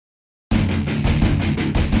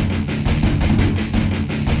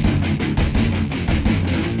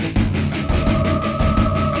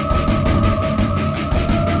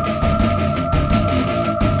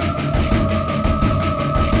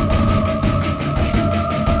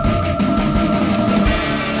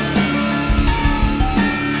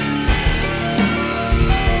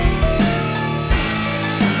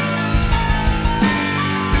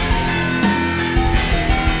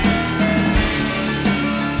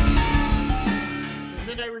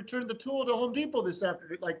return the tool to Home Depot this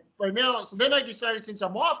afternoon, like right now. So then I decided, since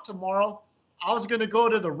I'm off tomorrow, I was going to go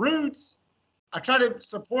to the Roots. I try to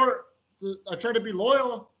be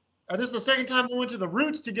loyal. And this is the second time I went to the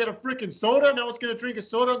Roots to get a freaking soda, and I was going to drink a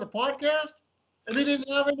soda on the podcast, and they didn't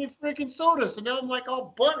have any freaking soda. So now I'm like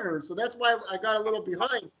all buttered. So that's why I got a little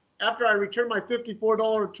behind. After I returned my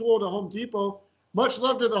 $54 tool to Home Depot, much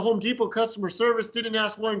love to the Home Depot customer service. Didn't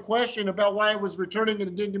ask one question about why I was returning, and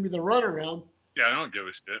it didn't give me the runaround. Yeah, I don't give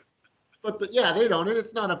a shit. But yeah, they don't, and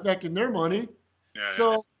it's not affecting their money. Yeah.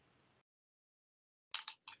 So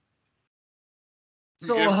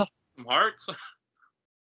some hearts.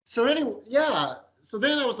 So anyway, yeah. So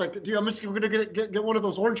then I was like, dude, I'm just going to get one of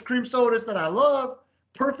those orange cream sodas that I love.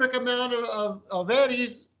 Perfect amount of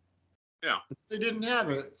Eddie's. Yeah. They didn't have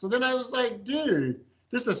it. So then I was like, dude,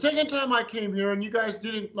 this is the second time I came here and you guys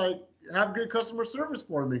didn't like have good customer service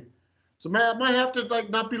for me. So I might have to like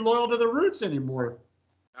not be loyal to the Roots anymore.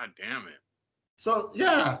 God damn it. So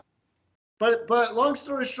yeah. But long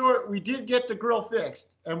story short, we did get the grill fixed,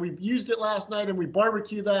 and we used it last night, and we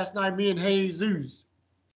barbecued last night, me and Jesus.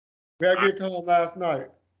 We had a good time last night.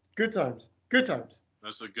 Good times. Good times.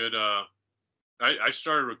 That's a good, I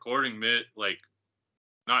started recording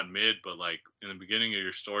not mid, but like in the beginning of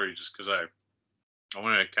your story, just because I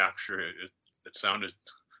wanted to capture it. It sounded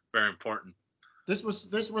very important. This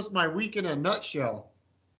was my week in a nutshell.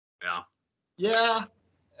 Yeah. Yeah.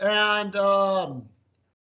 And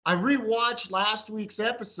I rewatched last week's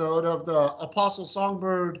episode of the Apostle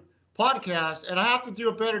Songbird podcast, and I have to do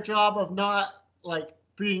a better job of not like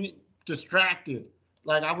being distracted.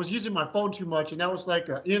 Like I was using my phone too much, and that was like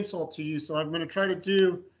an insult to you. So I'm going to try to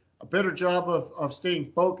do a better job of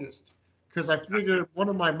staying focused, because I figure one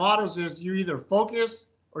of my mottos is you either focus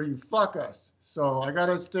or you fuck us. So I got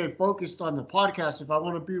to stay focused on the podcast if I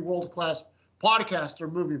want to be a world-class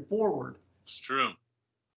podcaster moving forward. It's true.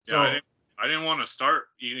 So, yeah, I didn't want to start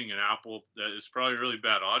eating an apple. That is probably really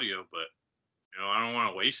bad audio, but I don't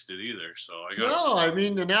want to waste it either. So I got. No, I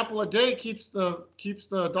mean an apple a day keeps the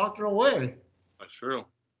doctor away. That's true.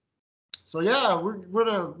 So yeah,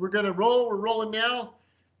 we're gonna roll. We're rolling now.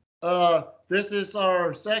 This is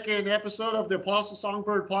our second episode of the Apostle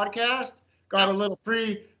Songbird podcast. Got a little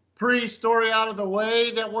pre-story out of the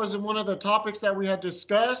way. That wasn't one of the topics that we had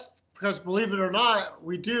discussed, because believe it or not,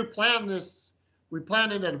 we do plan this. We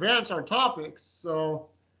plan in advance our topics, so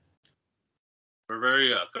we're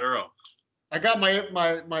very thorough. I got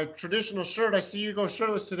my traditional shirt. I see you go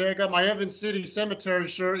shirtless today. I got my Evans City Cemetery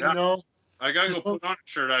shirt. Yeah. I gotta go put on a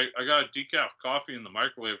shirt. I got a decaf coffee in the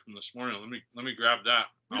microwave from this morning. Let me grab that.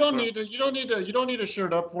 You don't need a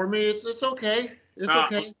shirt up for me. It's okay. It's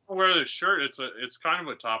okay. I'll wear this shirt. It's kind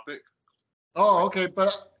of a topic. Oh, okay.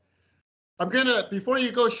 But I'm gonna, before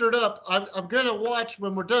you go shirt up, I'm gonna watch,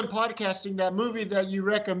 when we're done podcasting, that movie that you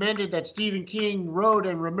recommended that Stephen King wrote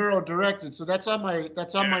and Romero directed. So that's on my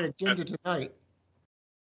agenda tonight.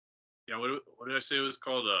 Yeah. What did I say it was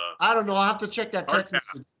called? I don't know. I'll have to check that text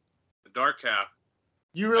message. The Dark Half.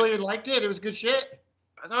 You really liked it? It was good shit?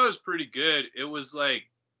 I thought it was pretty good. It was like,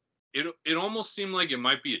 it almost seemed like it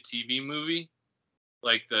might be a TV movie,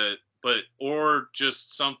 or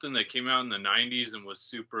just something that came out in the 90s and was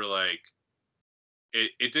super like,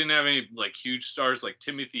 it didn't have any like huge stars. Like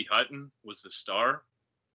Timothy Hutton was the star.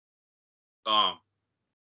 But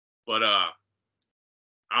I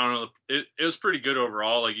don't know. It was pretty good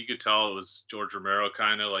overall. Like you could tell it was George Romero,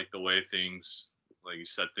 kind of like the way things, like he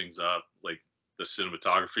set things up, like the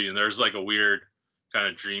cinematography. And there's like a weird kind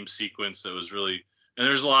of dream sequence that was really, and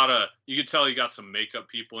there's a lot of, you could tell you got some makeup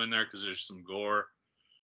people in there because there's some gore.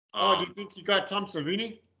 Do you think you got Tom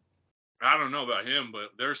Savini? I don't know about him,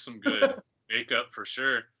 but there's some good makeup for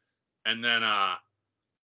sure. And then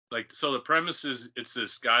so the premise is it's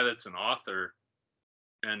this guy that's an author,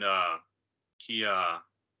 and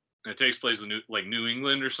it takes place in New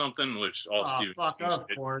England or something, which all Stephen King of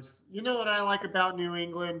course. You know what I like about New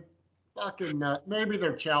England? Fucking nut. Maybe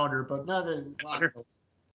they're chowder, but nothing.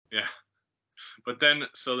 Yeah. But then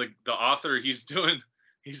so the author, he's doing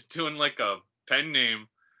like a pen name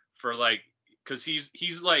for like, because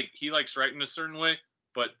he's like, he likes writing a certain way,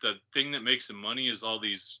 but the thing that makes him money is all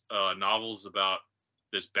these novels about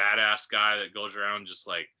this badass guy that goes around just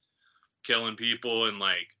like killing people and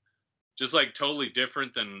like just like totally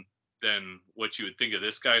different than what you would think of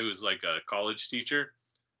this guy who's like a college teacher.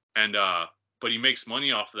 And but he makes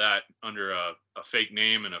money off of that under a fake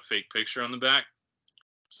name and a fake picture on the back.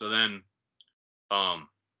 So then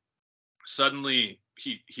suddenly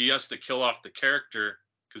he has to kill off the character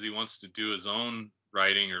because he wants to do his own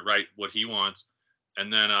writing or write what he wants.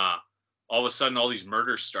 And then all of a sudden all these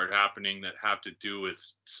murders start happening that have to do with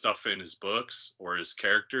stuff in his books or his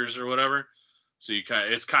characters or whatever. So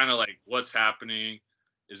it's kind of like, what's happening?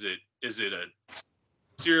 Is it a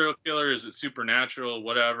serial killer? Is it supernatural?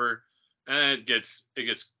 Whatever. And it gets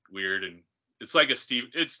weird, and it's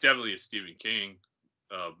definitely a Stephen King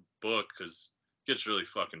book, because it gets really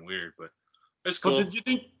fucking weird, but it's cool. So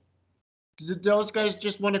did those guys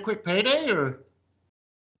just want a quick payday, or?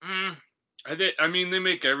 I mean, they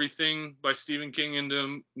make everything by Stephen King into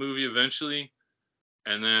a movie eventually,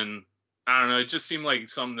 and then I don't know. It just seemed like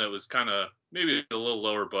something that was kind of maybe a little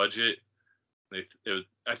lower budget. I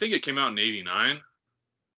think it came out in '89,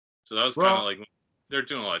 so that was kind of like, they're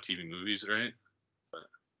doing a lot of TV movies, right? But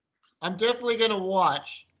I'm definitely gonna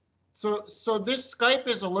watch. So this Skype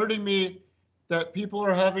is alerting me that people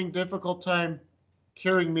are having difficult time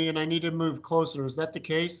hearing me, and I need to move closer. Is that the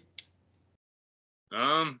case?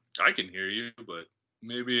 I can hear you, but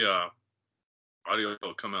maybe audio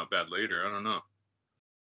will come out bad later. I don't know.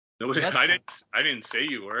 I didn't say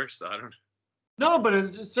you were, so I don't. No, but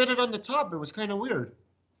it just said it on the top. It was kind of weird.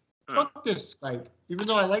 Fuck this Skype. Even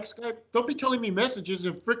though I like Skype, don't be telling me messages.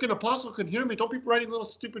 If freaking Apostle can hear me, don't be writing little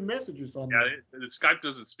stupid messages on there. Yeah, the Skype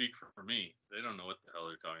doesn't speak for me. They don't know what the hell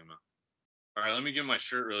they're talking about. All right, let me get my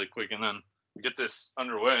shirt really quick and then get this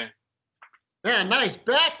underway. Man, nice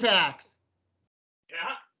backpacks.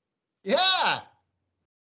 Yeah? Yeah.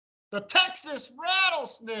 The Texas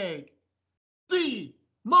rattlesnake. The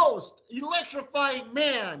most electrifying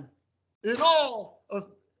man in all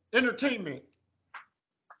of entertainment.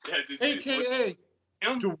 Yeah, AKA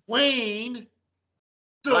Dwayne.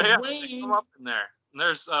 Dwayne. Come up in there. And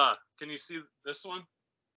there's can you see this one?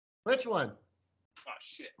 Which one? Oh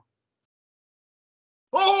shit.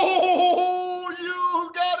 Oh,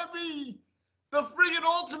 you gotta be the friggin'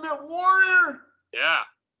 Ultimate Warrior. Yeah,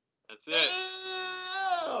 that's it.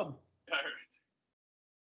 Damn.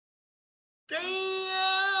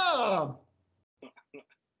 Damn.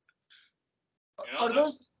 Are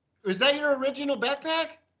those? Is that your original backpack?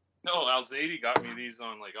 No, Alzadi got me these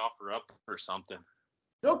on like OfferUp or something.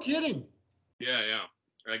 No kidding. Yeah.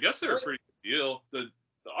 I guess they're a pretty good deal. The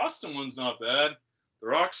Austin one's not bad. The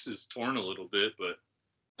Rocks is torn a little bit, but.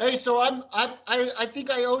 Hey, so I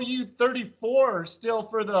think I owe you 34 still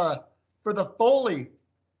for the Foley.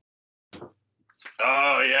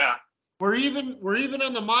 Oh yeah. We're even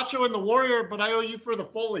on the Macho and the Warrior, but I owe you for the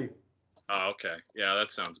Foley. Oh, okay. Yeah,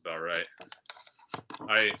 that sounds about right.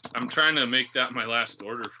 I'm trying to make that my last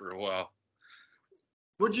order for a while.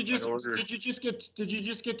 Did you just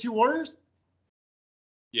get 2 orders?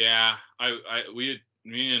 Yeah,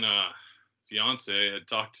 me and fiance had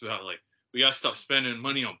talked about, like, we gotta stop spending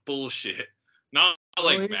money on bullshit. Not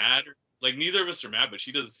like mad, like neither of us are mad, but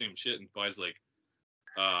she does the same shit and buys like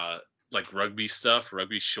rugby stuff,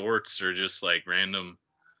 rugby shorts, or just like random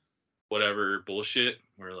whatever bullshit.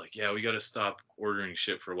 We're like, yeah, we gotta stop ordering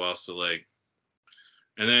shit for a while. So like,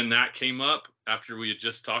 and then that came up after we had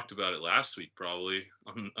just talked about it last week, probably,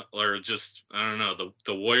 or just, I don't know,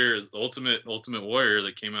 the Warrior, the Ultimate Warrior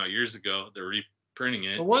that came out years ago. They're reprinting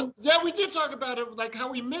it. We did talk about it, like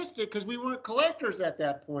how we missed it because we weren't collectors at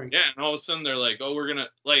that point. Yeah, and all of a sudden they're like, oh, we're gonna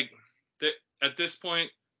at this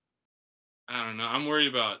point, I don't know. I'm worried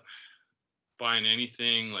about buying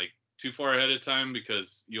anything like too far ahead of time,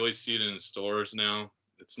 because you always see it in the stores now.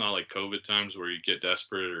 It's not like COVID times where you get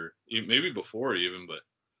desperate, or maybe before even, but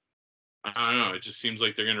I don't know. It just seems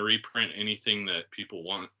like they're going to reprint anything that people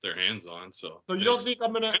want their hands on. So you don't think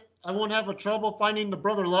I won't have a trouble finding the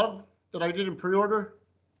Brother Love that I didn't pre-order?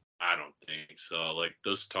 I don't think so. Like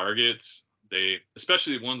those Targets,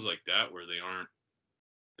 especially ones like that where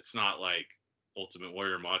it's not like Ultimate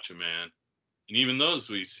Warrior, Macho Man. And even those,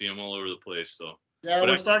 we see them all over the place. So yeah,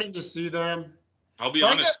 we're starting to see them. I'll be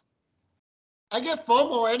honest. I get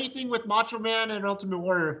FOMO anything with Macho Man and Ultimate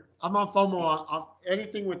Warrior. I'm on FOMO.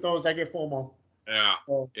 Anything with those, I get FOMO. Yeah,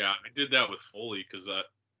 yeah. I did that with Foley because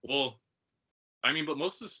but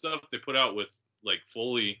most of the stuff they put out with like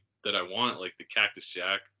Foley that I want, like the Cactus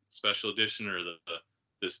Jack Special Edition or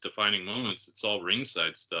this Defining Moments, it's all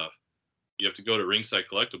ringside stuff. You have to go to Ringside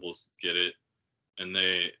Collectibles to get it, and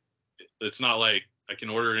it's not like I can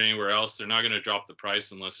order it anywhere else. They're not going to drop the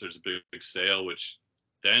price unless there's a big sale, which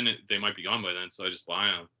then they might be gone by then, so I just buy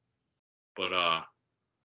them. But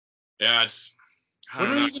yeah, it's. When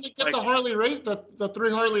are you going to get the Harley race, the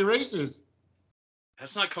 3 Harley races?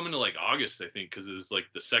 That's not coming to like August, I think, because it's like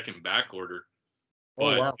the second back order.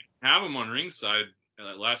 But wow. I have them on Ringside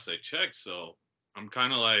at last I checked, so I'm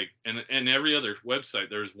kind of like, and every other website,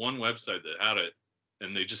 there's one website that had it,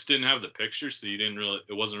 and they just didn't have the picture, so it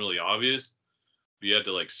wasn't really obvious. You had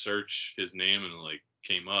to like search his name and it like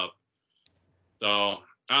came up. So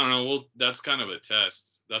I don't know. Well, that's kind of a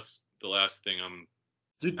test. That's the last thing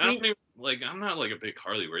Do you I don't think? even, like, I'm not like a big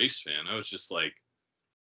Harley race fan. I was just like,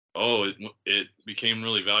 oh, it became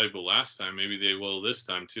really valuable last time. Maybe they will this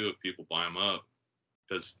time too if people buy them up.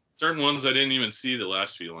 Because certain ones I didn't even see the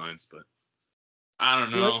last few lines, but I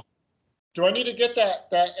don't know. Do I need to get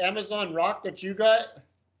that Amazon rock that you got?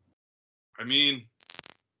 I mean,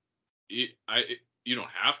 you don't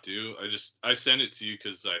have to. I sent it to you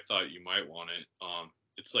because I thought you might want it.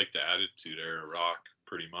 It's like the Attitude Era rock,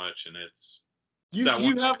 pretty much, and it's that You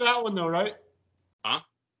one. have that one though, right? Huh?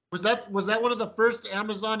 Was that one of the first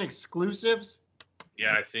Amazon exclusives?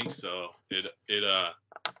 Yeah, I think so.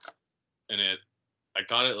 I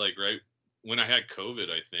got it like right when I had COVID.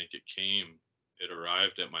 I think it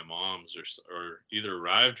arrived at my mom's, or either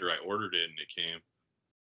arrived or I ordered it and it came.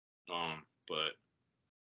 But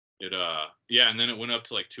yeah, and then it went up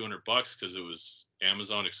to like $200 because it was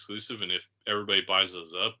Amazon exclusive, and if everybody buys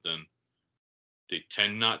those up, then they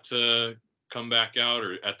tend not to come back out,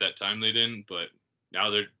 or at that time they didn't, but now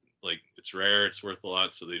they're like, it's rare, it's worth a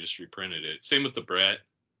lot, so they just reprinted it. Same with the Brett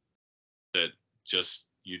that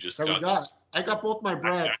you just that got. We got. I got both my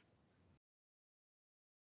Bretts.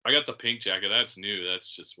 I got the pink jacket. That's new.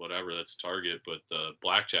 That's just whatever. That's Target. But the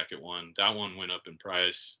black jacket one, that one went up in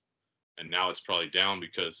price, and now it's probably down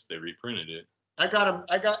because they reprinted it. I got them.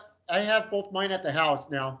 I have both mine at the house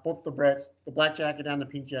now. Both the Bretts, the black jacket and the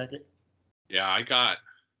pink jacket. Yeah,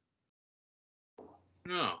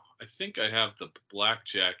 no, I think I have the black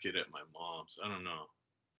jacket at my mom's. I don't know.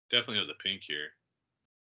 Definitely have the pink here.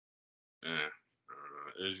 I don't know.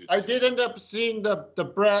 I did end up seeing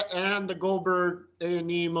the Brett and the Goldberg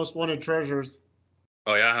A&E Most Wanted Treasures.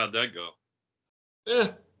 Oh yeah, how'd that go? Yeah.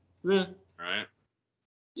 All right.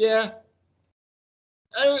 Yeah.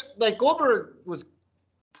 Like Goldberg was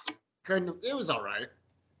it was all right.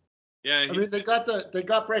 Yeah. I mean, they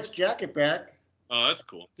got Brett's jacket back. Oh, that's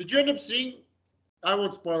cool. Did you end up seeing? I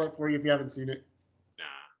won't spoil it for you if you haven't seen it. Nah,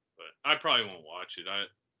 but I probably won't watch it.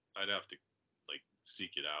 I'd have to like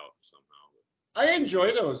seek it out somehow. I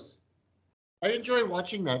enjoy those. I enjoy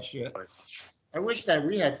watching that shit. I wish that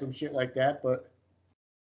we had some shit like that, but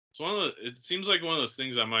it seems like one of those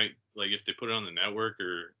things I might like if they put it on the network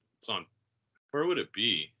or it's on. Where would it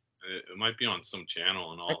be? It might be on some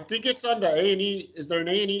channel and all. I think it's on the A&E. Is there an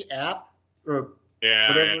A&E app or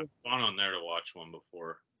whatever? Yeah, I've gone on there to watch one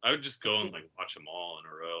before. I would just go and like watch them all in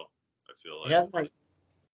a row. I feel like. I have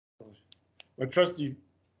my trusty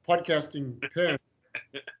podcasting pen.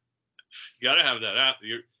 You gotta have that app.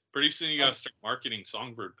 Pretty soon you gotta start marketing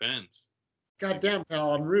Songbird pens. Goddamn,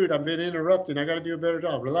 pal, I'm rude. I've been interrupting. I gotta do a better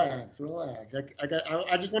job. Relax.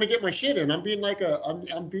 I just want to get my shit in. I'm being like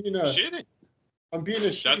I'm being a shit. I'm being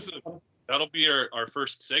a. That'll be our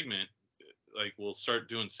first segment. Like we'll start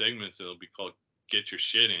doing segments. It'll be called "Get Your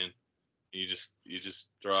Shit In." You just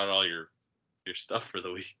throw out all your stuff for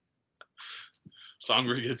the week.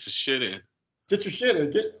 Songbird gets his shit in. Get your shit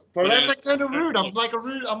in. But that's like kind of rude.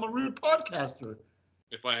 I'm a rude podcaster.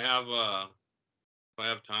 If I have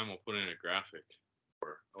time, I'll put in a graphic.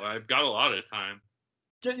 Well, I've got a lot of time.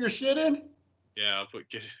 Get your shit in? Yeah, I'll put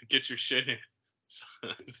get your shit in. So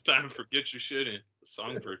it's time for Get Your Shit In, the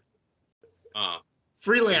Songbird.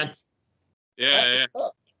 Freelance. Yeah.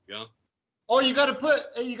 Yeah. Oh, you gotta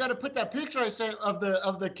put that picture I sent of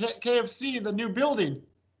the KFC, the new building.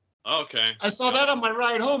 Okay. I saw that on my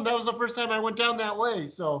ride home. That was the first time I went down that way,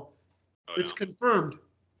 so it's confirmed.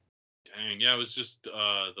 Dang, yeah, it was just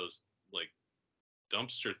those like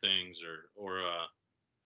dumpster things or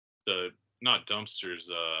the not dumpsters,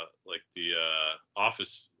 like the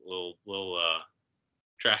office little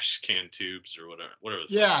trash can tubes or whatever.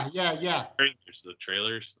 Yeah. Trailers, the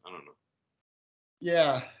trailers. I don't know.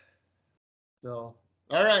 Yeah. So,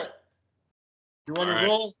 all right. You want to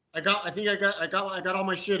roll? I think I got all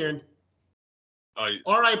my shit in.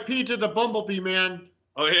 R.I.P. to the Bumblebee man.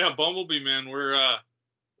 Oh yeah, Bumblebee man. We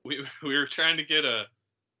were trying to get a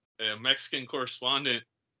Mexican correspondent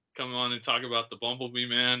come on and talk about the Bumblebee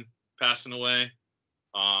man passing away.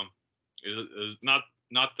 It was not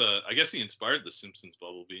the. I guess he inspired the Simpsons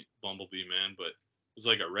Bumblebee man, but it was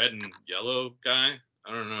like a red and yellow guy.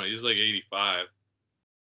 I don't know. He's like 85.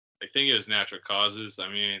 I think it was natural causes. I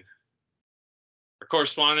mean, our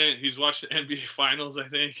correspondent, he's watched the NBA Finals, I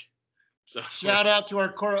think. So shout out to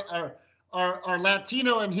our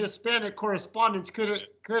Latino and Hispanic correspondents couldn't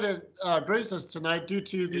grace us tonight due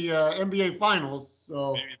to the NBA Finals.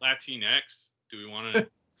 So maybe Latinx. Do we want to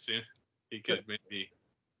see? He could maybe.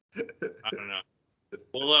 I don't know.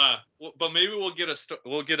 Well, but maybe we'll get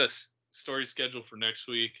a story scheduled for next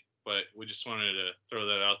week. But we just wanted to throw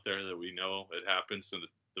that out there that we know it happens, so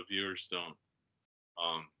the viewers don't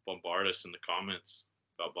bombard us in the comments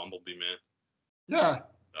about Bumblebee Man. Yeah.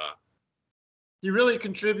 He really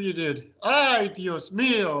contributed. Ay, Dios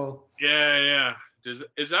mío. Yeah.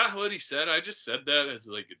 Is that what he said? I just said that as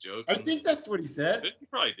like a joke. I think that's what he said. He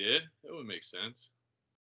probably did. It would make sense.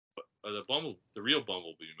 But the real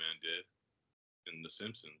Bumblebee Man did in The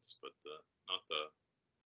Simpsons, but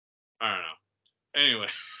I don't know. Anyway,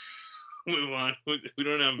 move on. We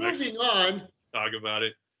don't have Moving on. to talk about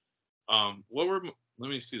it. Let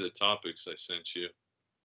me see the topics I sent you.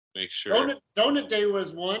 Make sure. Donut Day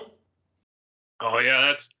was one. Oh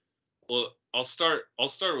yeah, well. I'll start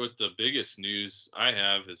with the biggest news I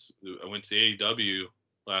have is I went to AEW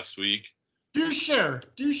last week. Do share.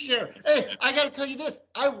 Hey, I gotta tell you this.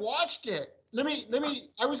 I watched it. Let me.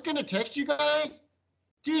 I was gonna text you guys,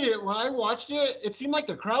 dude. When I watched it, it seemed like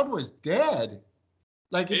the crowd was dead.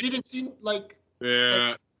 Like it didn't seem like. Yeah.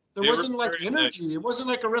 Like, there wasn't like energy. It wasn't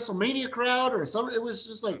like a WrestleMania crowd or something. It was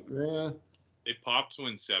just like, They popped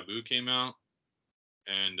when Sabu came out,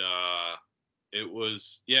 and it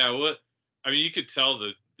was what. I mean, you could tell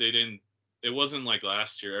that they didn't. It wasn't like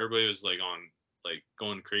last year. Everybody was like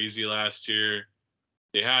going crazy last year.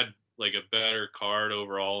 They had like a better card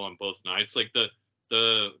overall on both nights. Like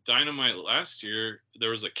the Dynamite last year, there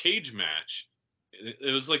was a cage match.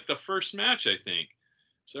 It was like the first match, I think.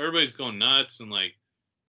 So everybody's going nuts, and like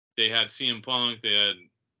they had CM Punk. They had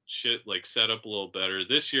shit like set up a little better.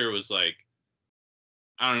 This year was like,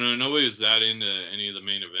 I don't know. Nobody was that into any of the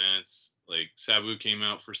main events. Like Sabu came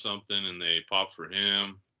out for something and they popped for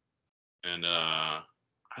him. And I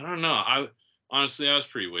don't know. I was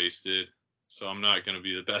pretty wasted, so I'm not gonna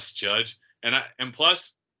be the best judge. And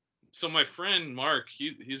plus, so my friend Mark,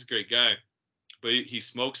 he's a great guy, but he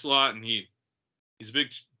smokes a lot and he's a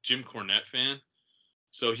big Jim Cornette fan.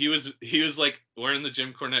 So he was like wearing the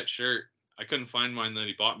Jim Cornette shirt. I couldn't find mine that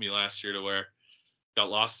he bought me last year to wear. Got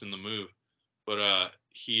lost in the move. But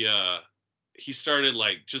he started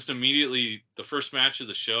like just immediately the first match of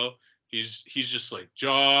the show. He's just like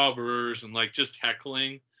jobbers and like just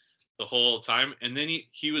heckling the whole time. And then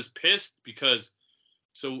he was pissed because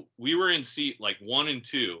so we were in seat like 1 and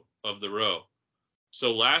 2 of the row.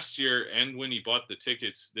 So last year and when he bought the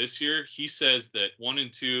tickets this year, he says that 1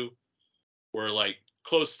 and 2 were like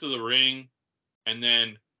close to the ring, and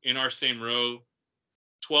then in our same row,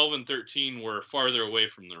 12 and 13 were farther away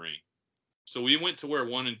from the ring. So we went to where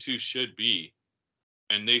 1 and 2 should be,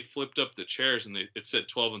 and they flipped up the chairs, and it said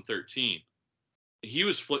 12 and 13. He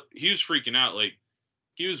was freaking out, like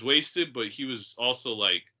he was wasted, but he was also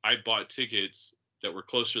like, I bought tickets that were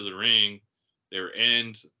closer to the ring. They were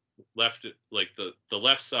left, like the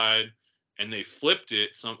left side, and they flipped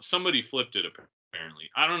it. Somebody flipped it apparently.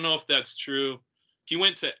 I don't know if that's true. He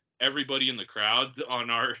went to everybody in the crowd on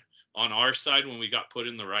our side when we got put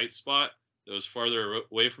in the right spot that was farther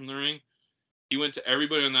away from the ring. He went to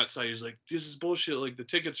everybody on that side. He's like, this is bullshit. Like, the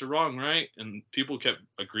tickets are wrong, right? And people kept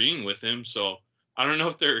agreeing with him. So I don't know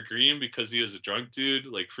if they're agreeing because he was a drunk dude,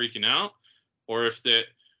 like freaking out, or if they.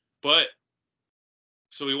 But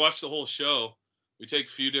so we watched the whole show. We take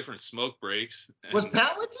a few different smoke breaks. Was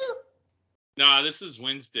Pat with you? Nah, this is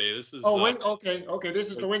Wednesday. This is. Okay. This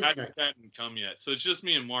is the Wednesday night. Pat hadn't come yet, so it's just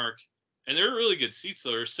me and Mark, and they're really good seats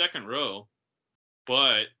though. They're second row,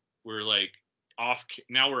 but we're like off.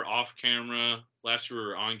 Now we're off camera. Last year we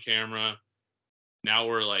were on camera. Now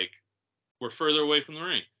we're further away from the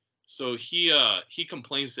ring. So he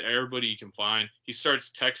complains to everybody he can find. He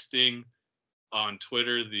starts texting on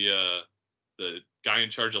Twitter the guy in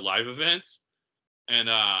charge of live events, and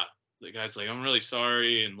the guy's like, I'm really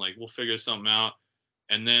sorry, and like we'll figure something out.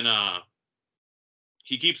 And then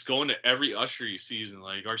he keeps going to every usher he sees and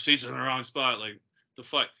like, our seats are in the wrong spot, like the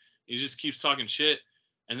fuck. He just keeps talking shit.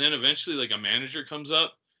 And then eventually like a manager comes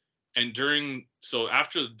up, and so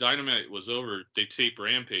after the Dynamite was over, they taped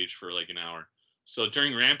Rampage for like an hour. So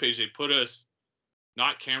during Rampage, they put us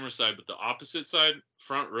not camera side, but the opposite side,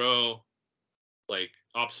 front row, like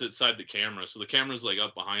opposite side the camera. So the camera's like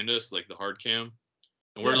up behind us, like the hard cam.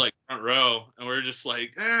 And we're like front row, and we're just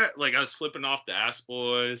like, like I was flipping off the Ass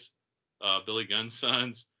Boys, Billy Gunn's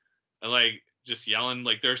sons, and like just yelling.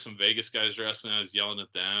 Like there's some Vegas guys wrestling. I was yelling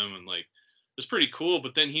at them, and like it was pretty cool.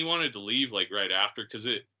 But then he wanted to leave like right after because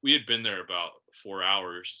we had been there about 4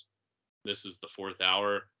 hours. This is the 4th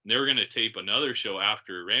hour, and they were gonna tape another show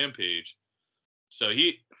after Rampage. So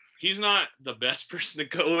he's not the best person to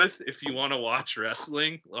go with if you want to watch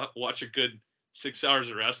wrestling, watch a good 6 hours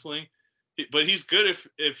of wrestling. But he's good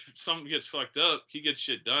if something gets fucked up, he gets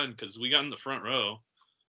shit done because we got in the front row.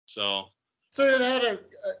 So it had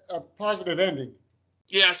a positive ending.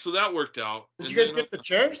 Yeah, so that worked out. Did you guys get the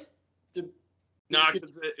chairs? No,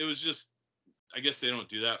 because it was just I guess they don't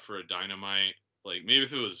do that for a Dynamite. Like maybe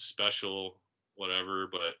if it was special, whatever.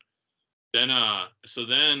 But then so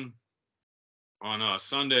then on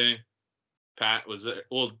Sunday, Pat was there.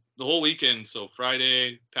 Well, the whole weekend. So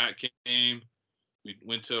Friday, Pat came. We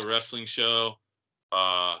went to a wrestling show.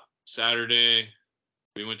 Saturday,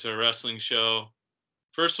 we went to a wrestling show.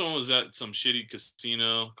 First one was at some shitty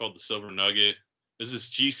casino called the Silver Nugget. This is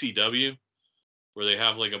GCW, where they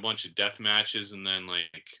have like a bunch of death matches, and then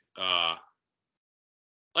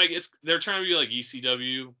they're trying to be like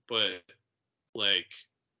ECW, but like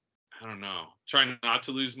I don't know, trying not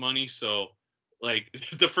to lose money. So like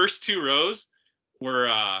the first 2 rows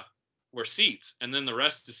were seats, and then the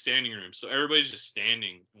rest is standing room. So everybody's just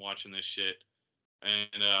standing watching this shit.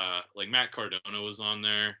 And like Matt Cardona was on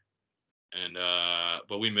there, and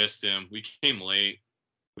but we missed him. We came late.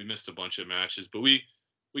 We missed a bunch of matches, but we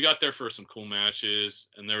got there for some cool matches.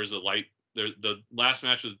 And there was the last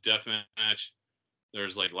match was death match.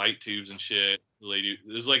 There's like light tubes and shit. The lady,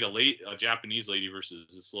 there's like a Japanese lady versus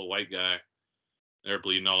this little white guy. They're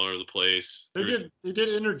bleeding all over the place. They did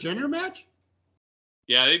intergender match?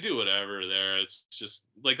 Yeah, they do whatever there. It's just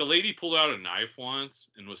like a lady pulled out a knife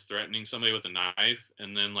once and was threatening somebody with a knife,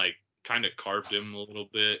 and then like kind of carved him a little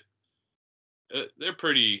bit. They're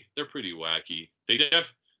pretty wacky.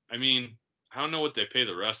 I mean, I don't know what they pay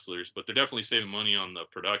the wrestlers, but they're definitely saving money on the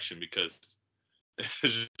production, because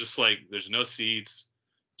it's just like there's no seats.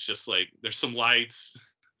 It's just like there's some lights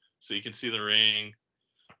so you can see the ring.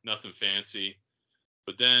 Nothing fancy.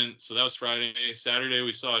 But then, so that was Friday. Saturday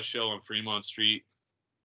we saw a show on Fremont Street,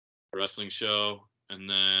 a wrestling show, and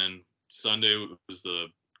then Sunday was the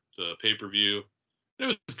pay-per-view. It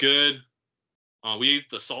was good. We ate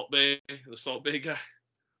the Salt Bay guy.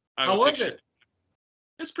 How was it?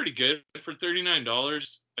 It's pretty good for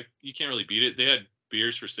 $39. You can't really beat it. They had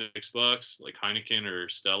beers for $6, like Heineken or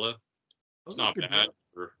Stella. It's not bad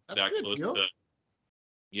for that close to.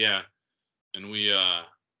 Yeah, and we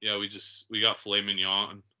got filet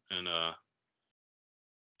mignon and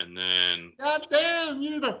then. God damn,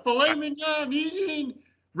 you're the filet mignon eating,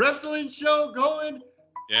 wrestling show going.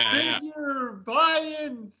 Yeah. Figure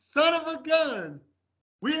buying, son of a gun,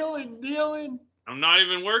 wheeling, dealing. I'm not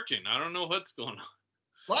even working. I don't know what's going on.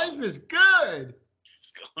 Life is good.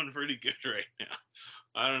 It's going pretty good right now.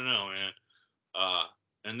 I don't know, man.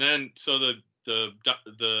 And then so the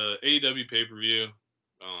AEW pay-per-view,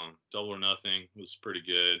 Double or Nothing, was pretty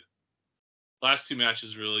good. Last 2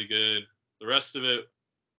 matches really good. The rest of it,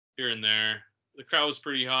 here and there. The crowd was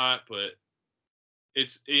pretty hot, but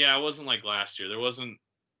it wasn't like last year. It wasn't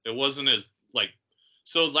as like,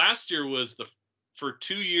 so last year was for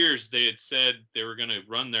 2 years they had said they were going to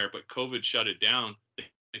run there, but COVID shut it down.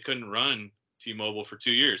 They couldn't run T-Mobile for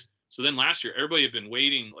 2 years. So then last year, everybody had been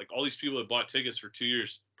waiting. Like all these people that bought tickets for 2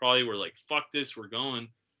 years probably were like, fuck this, we're going.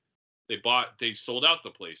 They sold out the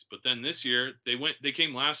place. But then this year they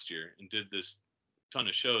came last year and did this ton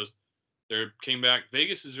of shows. They came back.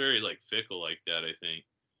 Vegas is very like fickle like that, I think.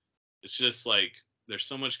 It's just like, there's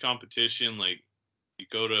so much competition. Like you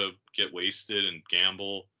go to get wasted and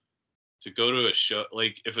gamble. To go to a show,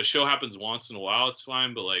 like if a show happens once in a while, it's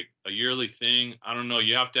fine. But like a yearly thing, I don't know.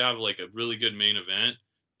 You have to have like a really good main event.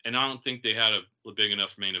 And I don't think they had a big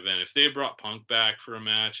enough main event. If they had brought Punk back for a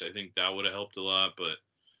match, I think that would have helped a lot. But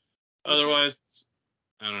otherwise,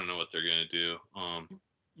 I don't know what they're going to do.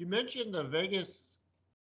 You mentioned the Vegas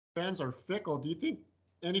fans are fickle. Do you think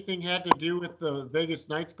anything had to do with the Vegas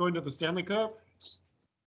Knights going to the Stanley Cup?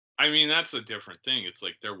 I mean, that's a different thing. It's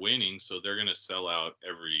like they're winning, so they're going to sell out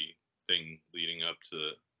everything leading up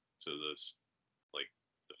to this, like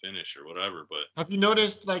the finish or whatever. But have you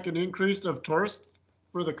noticed like an increase of tourists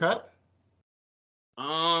for the Cup?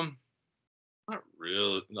 Not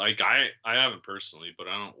really. Like I haven't personally, but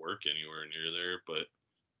I don't work anywhere near there. But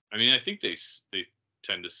I mean, I think they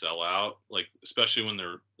tend to sell out, like especially when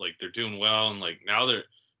they're doing well, and like now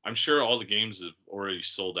I'm sure all the games have already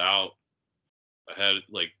sold out ahead.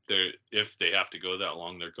 Like if they have to go that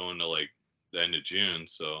long, they're going to like the end of June.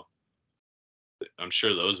 So I'm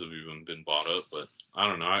sure those have even been bought up. But I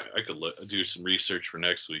don't know. I could do some research for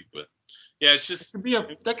next week. But yeah, it's just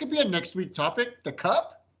that could be a next week topic. The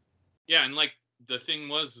Cup. Yeah, and like the thing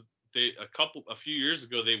was, a few years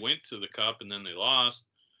ago they went to the Cup and then they lost.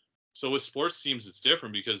 So with sports teams, it's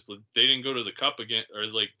different because they didn't go to the Cup again, or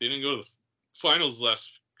like they didn't go to the finals the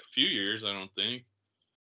last few years. I don't think.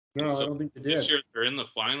 No, so I don't think they did. This year they're in the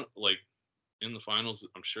final, in the finals.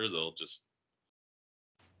 I'm sure they'll just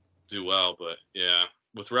do well. But yeah,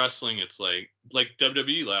 with wrestling, it's like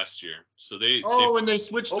WWE last year. So when they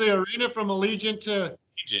switched the arena from Allegiant to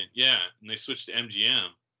Allegiant, yeah, and they switched to MGM,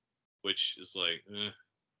 which is like,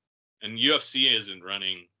 And UFC isn't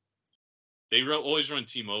running. They always run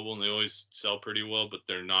T-Mobile, and they always sell pretty well, but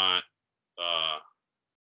they're not.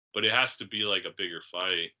 But it has to be like a bigger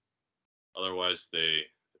fight, otherwise it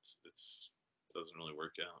doesn't really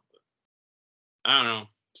work out. But I don't know.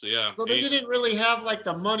 So yeah. So they didn't really have like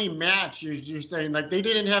the money match. You're saying like they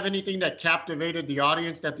didn't have anything that captivated the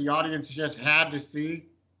audience that the audience just had to see.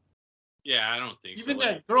 Yeah, I don't think Even so.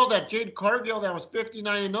 that girl, that Jade Cargill, that was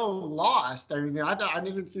 59-0, lost. I mean, I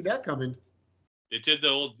didn't see that coming. They did the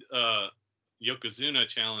old Yokozuna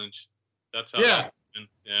challenge. That's how. Yes.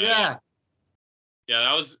 Yeah.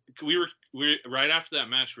 That was we were right after that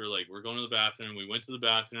match. We were like, we're going to the bathroom. We went to the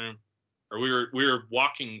bathroom, or we were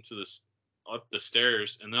walking to up the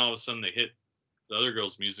stairs, and then all of a sudden they hit the other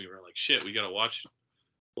girl's music. We're like, shit, we gotta watch.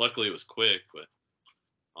 Luckily it was quick, but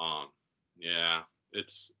yeah,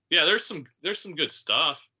 there's some good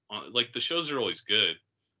stuff. Like the shows are always good,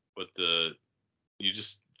 but they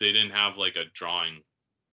didn't have like a drawing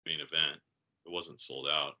main event. It wasn't sold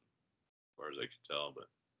out, as far as I could tell. But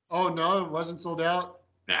oh no, it wasn't sold out.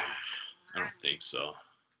 Nah, I don't think so.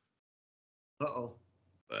 Uh-oh.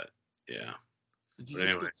 But yeah. Did you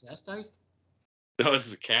just get chastised? No, this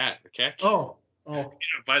is a cat. The cat. Oh.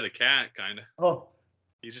 By the cat, kind of. Oh.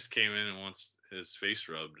 He just came in and wants his face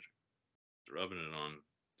rubbing it on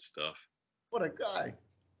stuff. What a guy.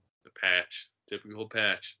 The patch, typical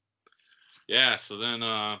patch. Yeah. So then,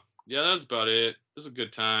 that's about it. It was a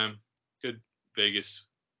good time. Good Vegas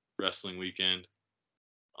wrestling weekend.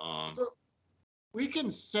 So we can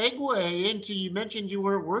segue into, you mentioned you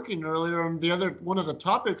weren't working earlier, and the other one of the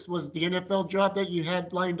topics was the NFL job that you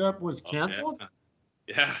had lined up was canceled.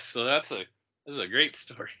 Yeah. So this is a great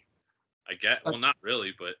story. I get, well, not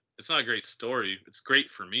really, but it's not a great story. It's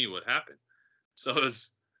great for me what happened. So it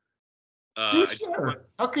was. Sure.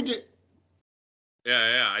 How could you?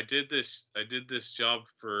 Yeah. I did this job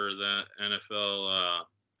for the NFL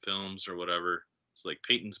films or whatever. It's like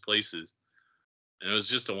Peyton's Places, and it was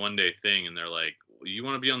just a one-day thing. And they're like, well, "You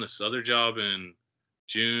want to be on this other job in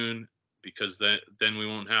June because then we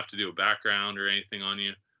won't have to do a background or anything on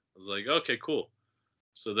you." I was like, "Okay, cool."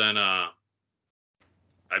 So then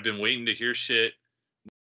I've been waiting to hear shit.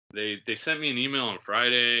 They sent me an email on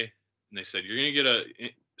Friday, and they said,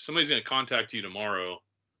 somebody's gonna contact you tomorrow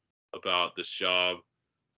about this job.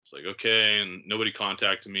 It's like, okay, and nobody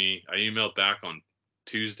contacted me. I emailed back on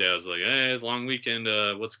Tuesday. I was like, hey, long weekend,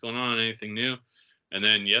 what's going on? Anything new? And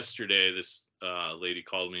then yesterday, this lady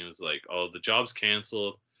called me and was like, oh, the job's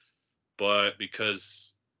canceled, but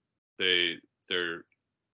because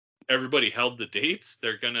everybody held the dates,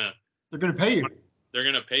 they're gonna pay you. They're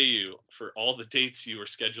gonna pay you for all the dates you were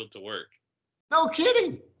scheduled to work. No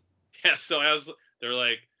kidding. Yeah. So they're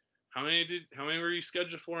like, how many were you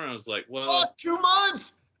scheduled for? And I was like, well, 2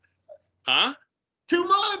 months. Huh? 2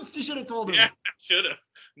 months. You should have told them. Yeah, should have.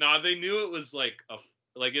 No, they knew it was like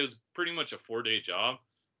it was pretty much a 4-day job.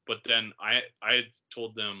 But then I had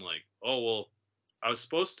told them like, oh well, I was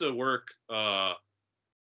supposed to work an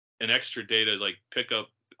extra day to like pick up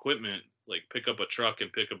equipment, like pick up a truck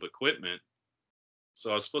and pick up equipment.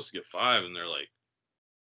 So I was supposed to get 5, and they're like,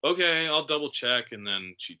 okay, I'll double check. And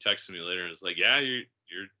then she texted me later and was like, yeah, you're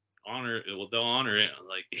honor. Well, they'll honor it. I'm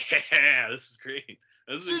like, yeah, this is great.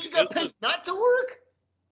 You got paid not to work?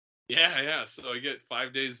 Yeah. So I get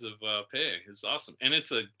 5 days of pay. It's awesome, and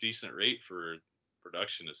it's a decent rate for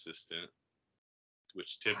production assistant,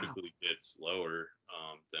 which typically gets lower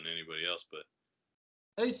than anybody else. But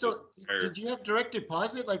hey, so did you have direct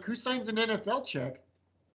deposit? Like, who signs an NFL check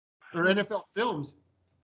or NFL films?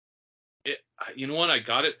 You know what? I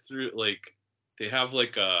got it through like they have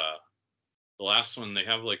like the last one. They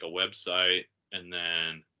have like a website, and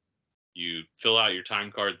then you fill out your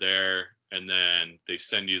time card there, and then they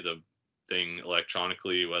send you the thing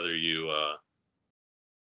electronically. Whether you,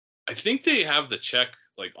 I think they have the check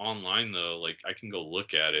like online though. Like I can go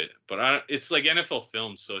look at it, but it's like NFL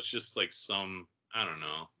films, so it's just like I don't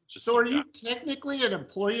know. So are you technically an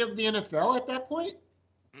employee of the NFL at that point?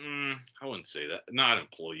 I wouldn't say that. Not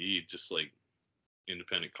employee, just like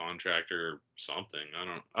independent contractor or something.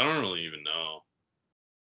 I don't really even know.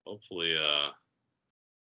 Hopefully,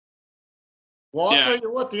 well, I'll tell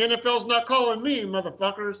you what, the NFL's not calling me,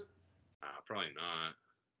 motherfuckers. Probably not.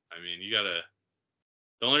 I mean,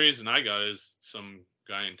 the only reason I got it is some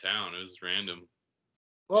guy in town. It was random.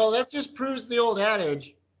 Well, that just proves the old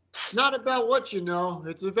adage. It's not about what you know,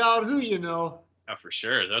 it's about who you know. Yeah, for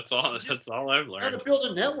sure. That's all I've learned. You got to build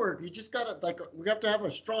a network. You just got to, we have to have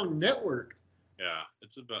a strong network. Yeah,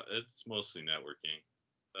 it's mostly networking.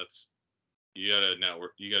 You got to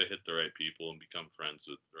network. You got to hit the right people and become friends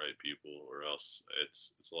with the right people, or else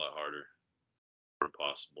it's a lot harder or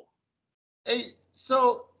impossible. Hey,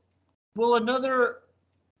 so will another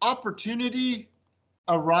opportunity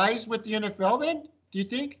arise with the NFL then? Do you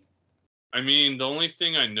think? I mean, the only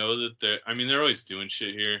thing I know that they're always doing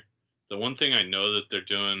shit here. The one thing I know that they're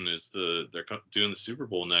doing is they're doing the Super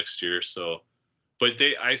Bowl next year. So, but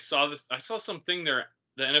I saw something there.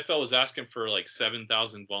 The NFL was asking for like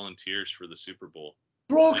 7,000 volunteers for the Super Bowl.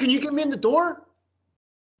 Bro, can you get me in the door?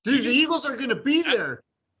 Dude, the Eagles are gonna be there.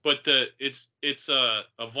 But it's a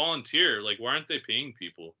volunteer. Like, why aren't they paying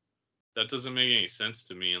people? That doesn't make any sense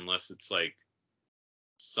to me unless it's like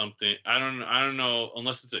something I don't know,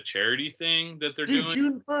 unless it's a charity thing that they're doing.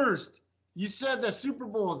 June 1st. You said the Super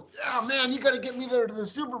Bowl. Yeah, man, you got to get me there to the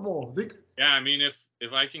Super Bowl. Yeah, I mean, if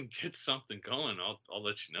I can get something going, I'll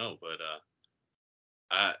let you know. But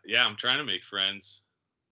yeah, I'm trying to make friends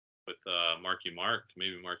with Marky Mark.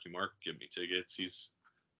 Maybe Marky Mark will give me tickets. He's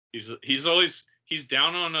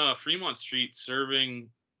down on Fremont Street serving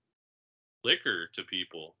liquor to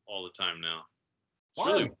people all the time now. It's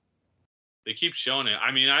really, they keep showing it.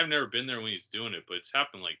 I mean, I've never been there when he's doing it, but it's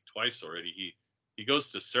happened like twice already. He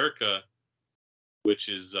goes to Circa, which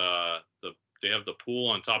is they have the pool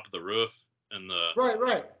on top of the roof and the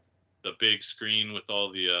big screen with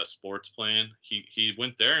all the sports playing. He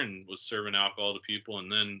went there and was serving alcohol to people,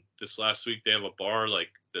 and then this last week they have a bar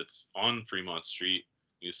like that's on Fremont Street.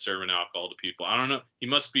 He's serving alcohol to people. I don't know. He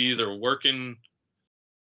must be either working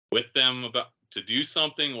with them to do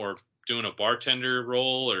something or doing a bartender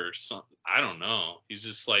role or something. I don't know.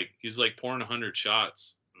 He's like pouring 100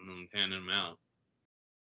 shots and handing them out.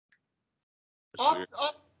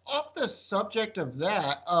 Off the subject of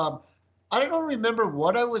that, I don't remember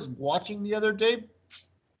what I was watching the other day,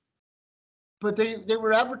 but they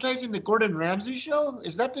were advertising the Gordon Ramsay show.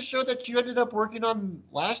 Is that the show that you ended up working on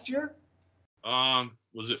last year?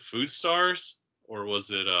 Was it Food Stars or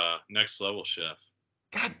was it Next Level Chef?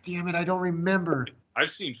 God damn it, I don't remember.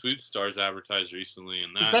 I've seen Food Stars advertised recently,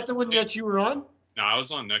 and is that the one that you were on? No, I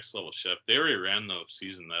was on Next Level Chef. They already ran the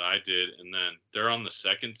season that I did, and then they're on the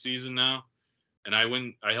second season now. And I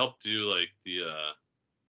helped do like the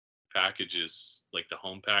packages, like the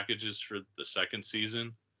home packages for the second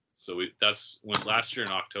season. So that's when last year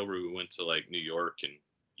in October we went to like New York and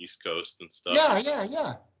East Coast and stuff.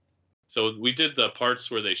 Yeah. So we did the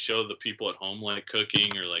parts where they show the people at home like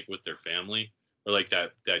cooking or like with their family, or like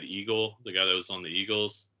that Eagle, the guy that was on the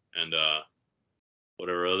Eagles and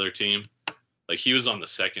whatever other team. Like he was on the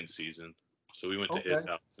second season. So we went to his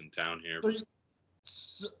house in town here.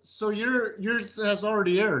 So yours has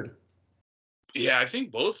already aired. Yeah, I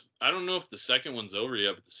think both. I don't know if the second one's over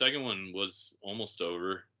yet, but the second one was almost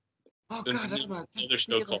over. Oh God, there's another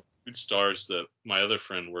show called Food Stars that my other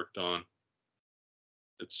friend worked on.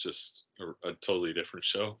 It's just a totally different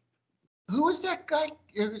show. Who was that guy?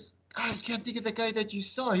 I can't think of the guy that you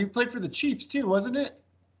saw. He played for the Chiefs too, wasn't it?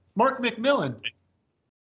 Mark McMillan.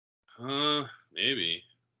 Maybe.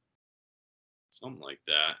 Something like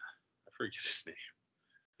that. I forget his name.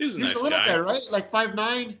 He's a nice guy. He's a little guy, right? Like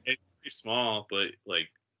 5'9". Pretty small, but like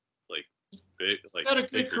big. Like got a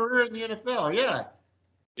good career in the NFL, yeah.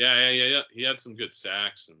 Yeah. He had some good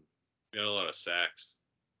sacks, and he had a lot of sacks.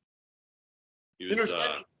 He was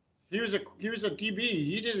a DB.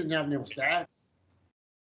 He didn't have no sacks.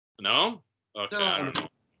 No? Okay, no. I don't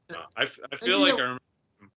know. I feel like I remember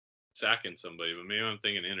him sacking somebody, but maybe I'm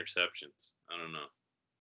thinking interceptions. I don't know.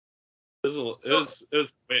 It was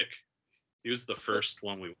quick. He was the first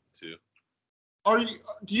one we went to.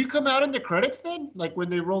 Do you come out in the credits then? Like when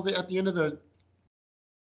they rolled it at the end of the?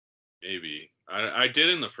 Maybe I did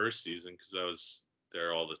in the first season because I was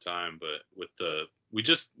there all the time. But with we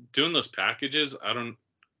just doing those packages, I don't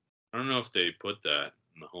know if they put that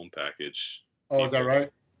in the home package. Oh, is that right?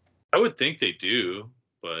 I would think they do,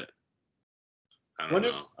 but I don't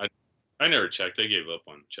know. I never checked. I gave up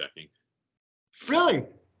on checking. Really?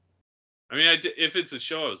 I mean, if it's a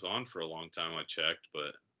show I was on for a long time, I checked,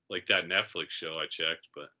 but like that Netflix show, I checked,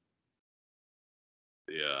 but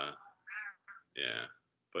yeah.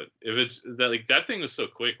 But if it's that, like that thing was so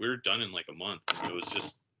quick, we were done in like a month. It was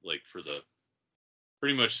just like for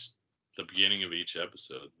pretty much the beginning of each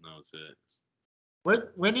episode, and that was it.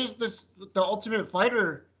 When is the Ultimate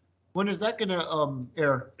Fighter? When is that gonna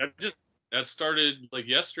air? That started like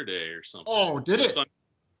yesterday or something. Oh, did it? It's on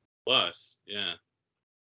Plus, yeah.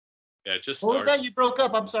 Yeah, it just started. What was that? You broke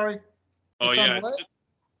up. I'm sorry.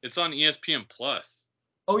 It's on ESPN Plus.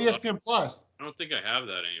 Oh, ESPN Plus. I don't think I have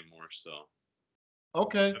that anymore, so.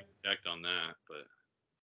 Okay. I haven't checked on that, but.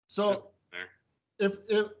 So, if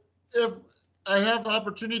I have the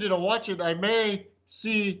opportunity to watch it, I may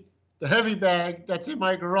see the heavy bag that's in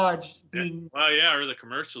my garage being. Well, yeah, or the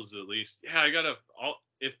commercials at least. Yeah,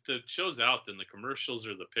 if the show's out, then the commercials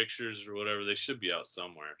or the pictures or whatever, they should be out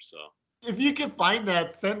somewhere. So If you can find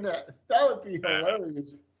that, send that. That would be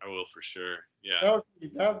hilarious. I will for sure. Yeah.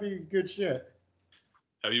 That would be good shit.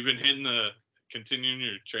 Have you been continuing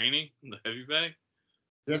your training in the heavy bag?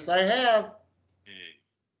 Yes, I have. Hey.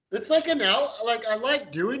 It's like I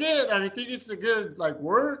like doing it, and I think it's a good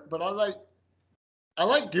work, but I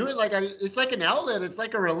like doing it's like an outlet. It's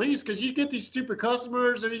like a release because you get these stupid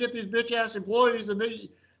customers and you get these bitch ass employees, and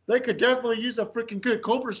they could definitely use a freaking good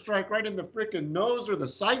Cobra strike right in the freaking nose or the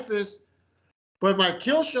syphus. But my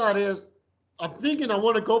kill shot is, I'm thinking I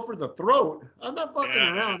want to go for the throat. I'm not fucking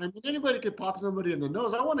around. I mean, anybody could pop somebody in the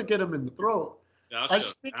nose. I want to get them in the throat. Yeah, I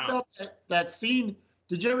just think about that scene.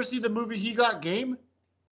 Did you ever see the movie He Got Game?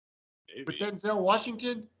 Maybe. With Denzel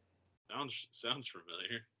Washington? Sounds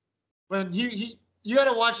familiar. When you got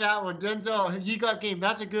to watch that one. Denzel, He Got Game.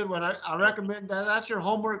 That's a good one. I recommend that. That's your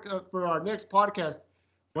homework for our next podcast.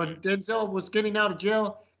 When Denzel was getting out of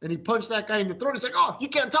jail and he punched that guy in the throat, he's like, "Oh, you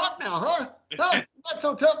can't talk now, huh? Huh? Not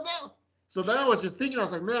so tough now." So then I was just thinking, I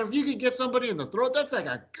was like, man, if you can get somebody in the throat, that's like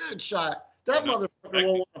a good shot. That motherfucker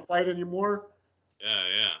won't want to fight anymore.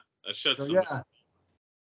 Yeah. That shuts so, them. Yeah.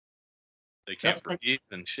 They can't breathe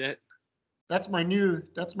and shit. That's my new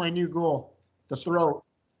goal. The throat.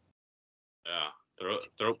 Yeah,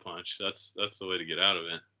 throat punch. That's the way to get out of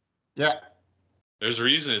it. Yeah. There's a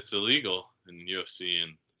reason it's illegal in UFC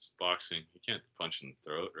and boxing. You can't punch in the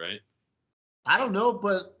throat, right? I don't know,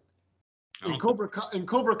 but in Cobra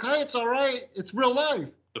Kai, it's all right. It's real life.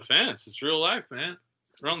 Defense. It's real life, man.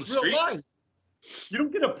 We're on the street. Real life. You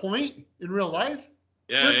don't get a point in real life.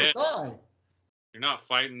 Yeah. You're not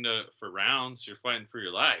fighting for rounds. You're fighting for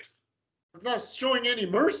your life. We're not showing any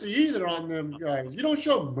mercy either on them guys. You don't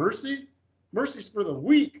show mercy. Mercy's for the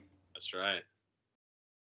weak. That's right.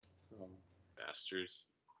 Bastards.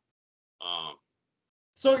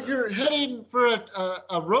 So you're heading for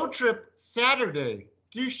a road trip Saturday.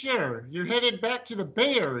 Do share. You're headed back to the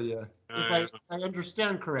Bay Area, if I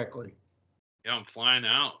understand correctly. Yeah, I'm flying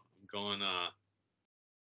out. I'm going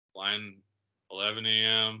flying 11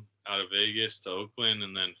 a.m. out of Vegas to Oakland,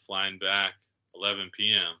 and then flying back 11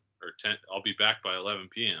 p.m. or 10. I'll be back by 11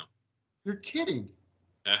 p.m. You're kidding.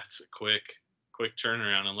 That's a quick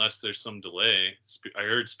turnaround unless there's some delay. I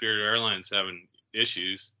heard Spirit Airlines having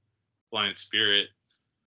issues flying Spirit.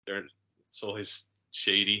 It's always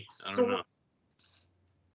shady. I don't know.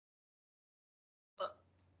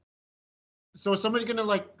 So is somebody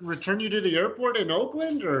gonna return you to the airport in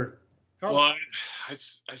Oakland or? How? Well, I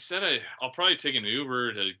said I'll probably take an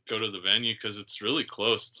Uber to go to the venue because it's really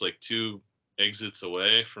close. It's like 2 exits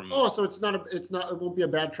away from. Oh, so it won't be a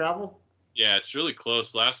bad travel. Yeah, it's really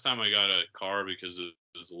close. Last time I got a car because it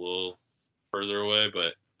was a little further away,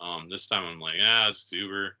 but this time I'm like, it's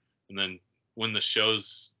Uber. And then when the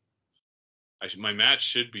show's, my match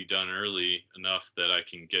should be done early enough that I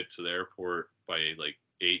can get to the airport by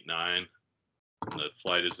 8, 9. And the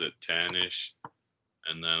flight is at 10-ish.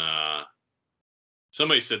 And then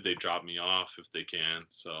somebody said they drop me off if they can,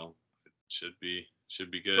 so it should be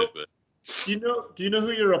good. So, but do you know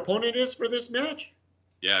who your opponent is for this match?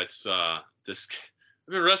 Yeah, it's this.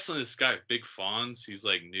 I've been wrestling this guy, Big Fonz. He's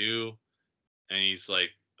new, and he's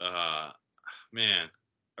man.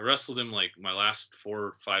 I wrestled him my last 4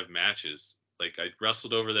 or 5 matches. I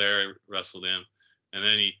wrestled over there, I wrestled him, and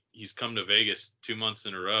then he's come to Vegas 2 months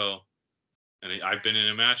in a row, and I've been in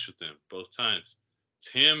a match with him both times. It's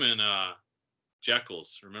him and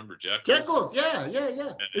Jekyll's. Remember Jekyll's? Jekyll's,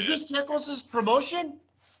 yeah. Is this Jekyll's promotion?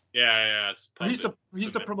 Yeah. It's he's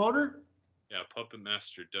the promoter. Yeah, Puppet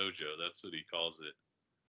Master Dojo. That's what he calls it.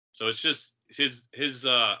 So it's just his.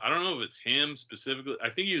 I don't know if it's him specifically. I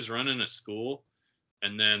think he's running a school,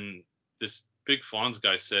 and then this Big Fonz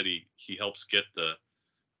guy said he helps get the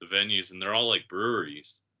venues, and they're all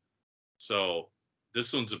breweries. So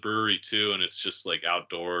this one's a brewery too, and it's just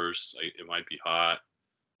outdoors. It might be hot,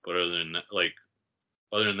 but other than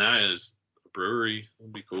that, is a brewery.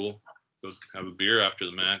 It'd be cool. Go have a beer after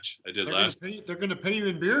the match. I did They're gonna pay you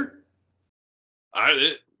in beer.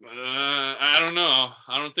 I don't know.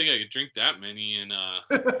 I don't think I could drink that many, and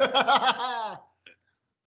yeah,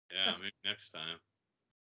 maybe next time.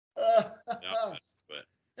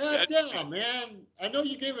 Damn, man. I know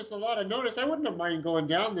you gave us a lot of notice. I wouldn't have minded going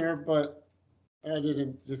down there, but I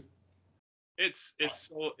didn't just. It's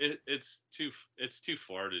too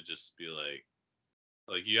far to just be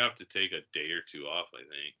you have to take a day or 2 off. I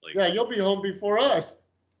think. Yeah, you'll be home before us.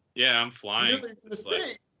 Yeah, I'm flying.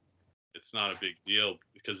 It's not a big deal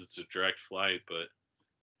because it's a direct flight, but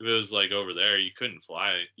if it was over there, you couldn't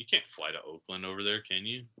fly. You can't fly to Oakland over there, can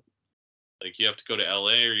you? You have to go to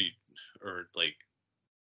LA or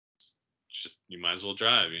just you might as well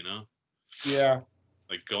drive, you know. Yeah.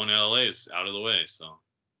 Like going to LA is out of the way, so.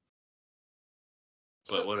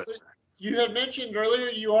 But what? So you had mentioned earlier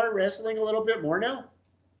you are wrestling a little bit more now.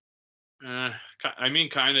 I mean,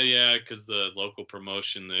 kind of, yeah, because the local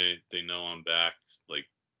promotion they know I'm back, like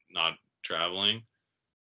not traveling.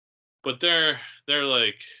 But they're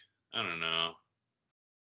like, I don't know.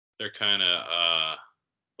 They're kind of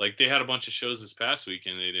like they had a bunch of shows this past week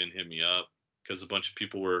and they didn't hit me up because a bunch of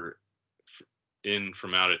people were in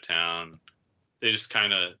from out of town. They just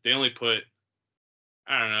they only put,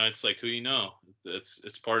 I don't know. It's like who you know.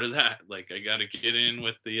 It's part of that. Like I got to get in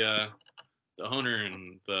with the owner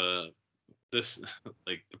and this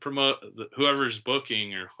like whoever's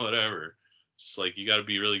booking or whatever. It's like you got to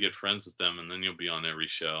be really good friends with them and then you'll be on every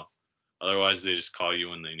show. Otherwise, they just call you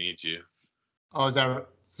when they need you. Oh, is that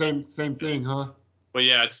same thing, huh? But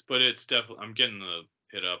yeah, it's definitely, I'm getting the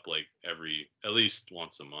hit up like at least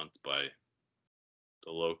once a month by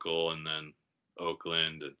the local and then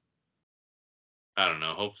Oakland, and I don't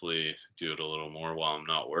know, hopefully do it a little more while I'm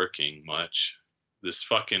not working much. This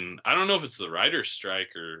fucking, I don't know if it's the writer's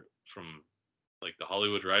strike or from like the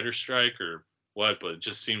Hollywood writer's strike or what, but it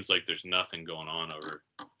just seems like there's nothing going on over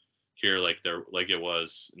here like it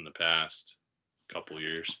was in the past couple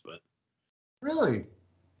years. But really,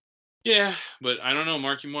 yeah, but I don't know.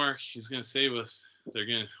 Marky Mark, he's gonna save us.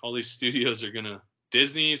 All these studios are gonna.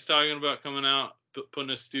 Disney's talking about coming out, putting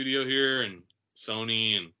a studio here, and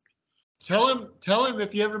Sony, and tell him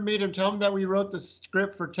if you ever meet him, tell him that we wrote the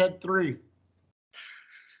script for Ted 3.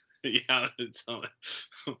 Yeah,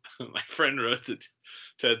 my friend wrote the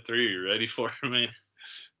Ted 3. You ready for it, man?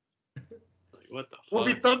 Like, what the fuck? We'll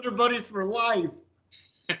be Thunder Buddies for life.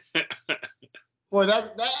 Boy,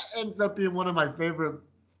 that ends up being one of my favorite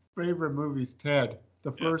movies, Ted.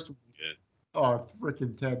 The first one. Good. Oh,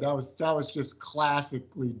 freaking Ted. That was just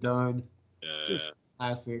classically done. Yeah. Just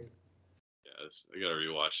classic. Yeah, I gotta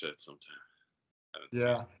rewatch that sometime.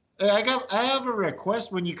 Yeah. Hey, I have a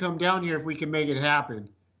request when you come down here if we can make it happen.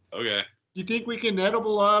 Okay. Do you think we can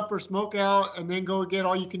edible up or smoke out and then go get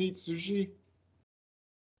all you can eat sushi?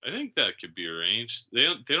 I think that could be arranged. They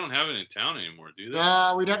don't have it in town anymore, do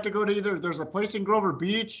they? We'd have to go to there's a place in Grover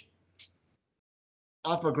Beach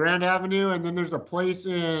off of Grand Avenue, and then there's a place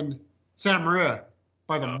in Santa Maria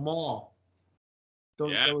by the mall.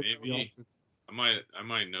 Those maybe. I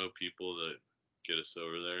might know people that get us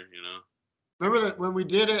over there, you know. Remember that when we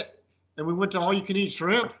did it and we went to all you can eat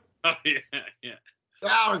shrimp? Oh yeah.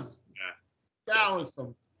 That was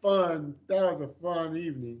some fun. That was a fun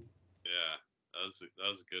evening. Yeah, that was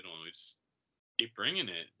a good one. We just keep bringing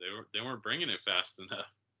it. They weren't bringing it fast enough.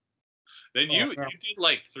 Then you did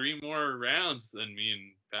like 3 more rounds than me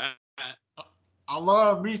and Pat. I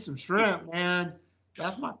love me some shrimp, man.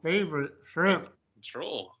 That's my favorite shrimp.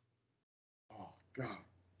 Control. Oh God.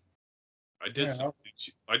 I did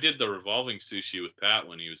sushi. I did the revolving sushi with Pat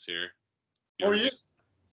when he was here. Oh yeah.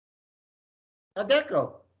 How'd that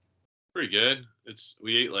go? Pretty good.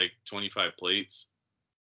 We ate like 25 plates.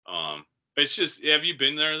 It's just, have you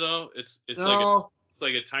been there though? It's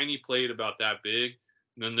like a tiny plate about that big.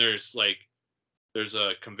 And then there's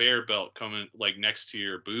a conveyor belt coming like next to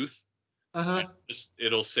your booth. Uh-huh.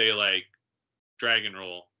 It'll say like dragon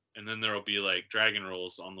roll, and then there'll be like dragon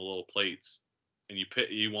rolls on the little plates. And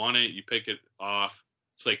you want it, you pick it off.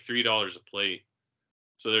 It's like $3 a plate.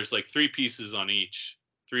 So there's like 3 pieces on each,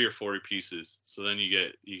 3 or 4 pieces. So then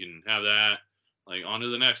you can have that, like on to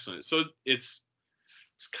the next one. So it's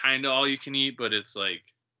kind of all you can eat, but it's like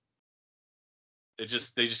they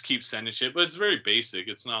just keep sending shit. But it's very basic.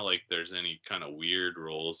 It's not like there's any kind of weird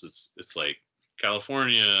rolls. It's like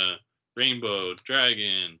California, rainbow,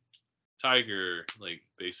 dragon, tiger, like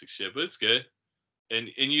basic shit. But it's good. And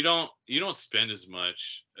you don't spend as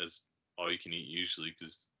much as all you can eat usually,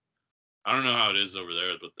 because I don't know how it is over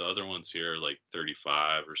there, but the other ones here are like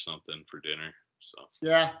 35 or something for dinner. So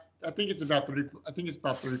yeah, I think it's about $35.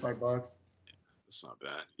 Yeah, it's not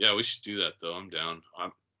bad. Yeah, we should do that though. I'm down.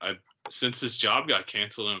 I since this job got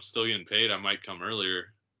canceled and I'm still getting paid, I might come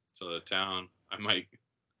earlier to the town.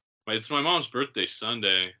 It's my mom's birthday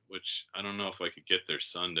Sunday, which I don't know if I could get there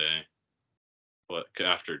Sunday, but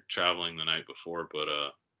after traveling the night before, but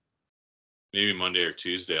maybe Monday or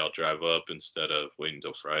Tuesday I'll drive up instead of waiting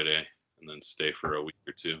until Friday and then stay for a week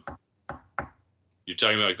or 2. You're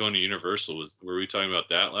talking about going to Universal. Were we talking about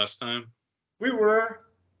that last time? We were.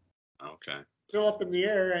 Okay. Still up in the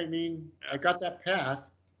air. I mean, yeah. I got that pass.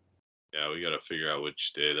 Yeah, we got to figure out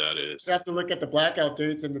which day that is. We have to look at the blackout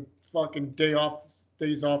dates and the fucking days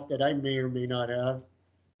off that I may or may not have.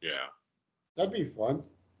 Yeah. That'd be fun.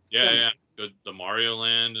 Yeah. Good. The Mario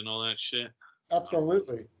Land and all that shit.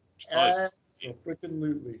 Absolutely.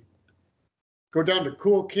 Absolutely. Go down to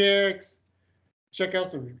Cool Kicks. Check out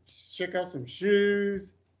some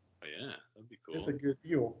shoes. Oh, yeah, that'd be cool. It's a good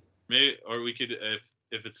deal. Maybe, or we could,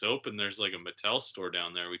 if it's open, there's like a Mattel store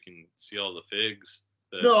down there. We can see all the figs.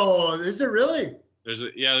 No, is it really? There's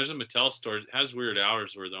a Mattel store. It has weird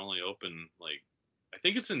hours where they're only open like, I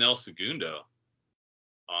think it's in El Segundo.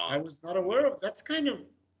 I was not aware of. That's kind of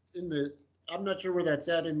in the. I'm not sure where that's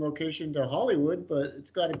at in location to Hollywood, but it's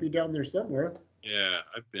got to be down there somewhere. Yeah,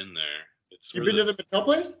 I've been there. You've been to the Mattel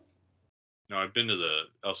place? No, I've been to the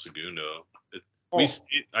El Segundo. Oh.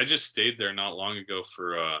 I just stayed there not long ago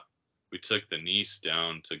for we took the niece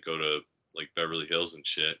down to go to like Beverly Hills and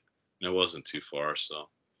shit, and it wasn't too far, so.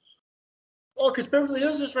 Oh, because Beverly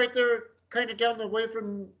Hills is right there, kind of down the way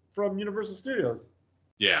from Universal Studios.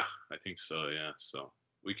 Yeah, I think so. Yeah, so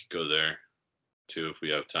we could go there too if we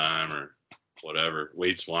have time or whatever.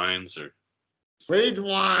 Wade's Wines.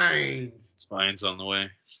 It's Wines on the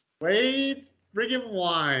way. Wade's friggin'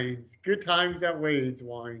 Wines. Good times at Wade's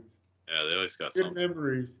Wines. Yeah, they always got good some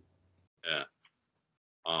memories. Yeah.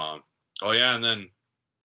 Oh yeah, and then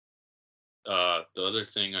the other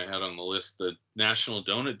thing I had on the list, the National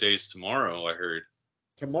Donut Day's tomorrow. I heard.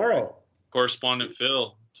 Tomorrow. Correspondent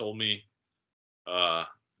Phil told me.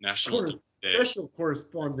 National Donut Day. Special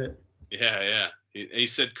correspondent. Yeah. He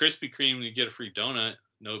said Krispy Kreme, you get a free donut,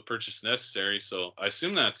 no purchase necessary. So I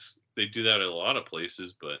assume they do that at a lot of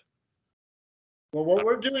places, but. Well, what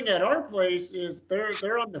we're doing at our place is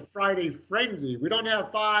they're on the Friday Frenzy. We don't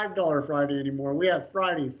have $5 Friday anymore. We have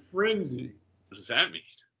Friday Frenzy. What does that mean?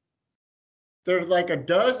 There's like a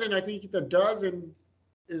dozen. I think the dozen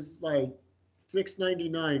is like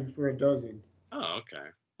 $6.99 for a dozen. Oh, okay.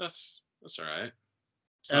 That's all right.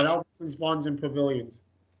 At Albertsons, Vons, and Pavilions.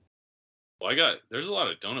 Well, there's a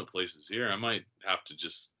lot of donut places here. I might have to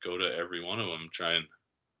just go to every one of them, try and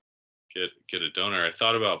get a donut. I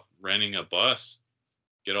thought about renting a bus,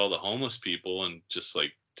 get all the homeless people, and just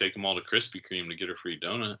like take them all to Krispy Kreme to get a free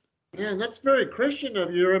donut. Yeah, that's very Christian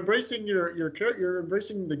of you. You're embracing you're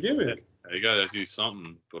embracing the gimmick. I gotta do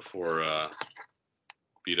something before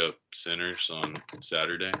beat up sinners on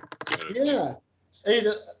Saturday. Yeah. Hey,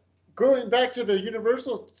 going back to the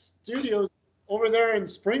Universal Studios over there in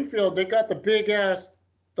Springfield, they got the big ass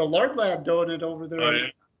the Lard Lad donut over there. Oh, yeah.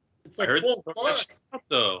 It's like $12.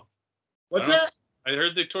 Though. What's that? I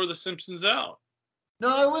heard they tore the Simpsons out. No,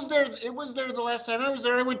 I was there. It was there the last time I was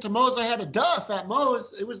there. I went to Moe's. I had a Duff at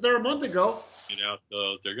Moe's. It was there a month ago. Get out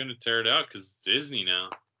though. They're gonna tear it out because it's Disney now.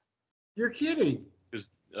 You're kidding. Because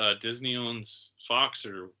Disney owns Fox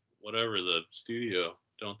or whatever the studio,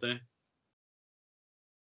 don't they?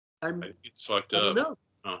 I think it's fucked up. I don't know.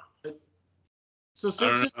 Oh. So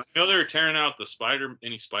I know they're tearing out the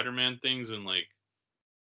any Spider-Man things in like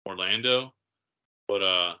Orlando,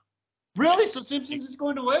 but really? So Simpsons is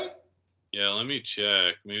going away? Yeah, let me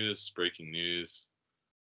check. Maybe this is breaking news.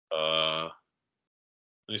 Let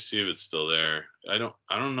me see if it's still there. I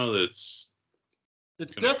don't know that it's.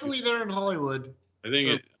 It's definitely there in Hollywood.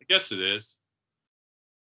 I guess it is.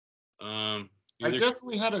 I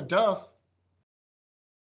definitely had a Duff.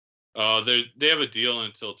 Oh, they have a deal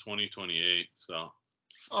until 2028, so.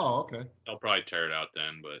 Oh, okay. They'll probably tear it out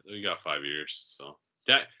then, but we got 5 years, so.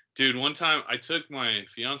 Dude, one time I took my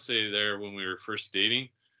fiance there when we were first dating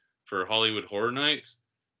for Hollywood Horror Nights,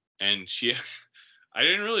 and I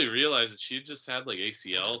didn't really realize that she had just had like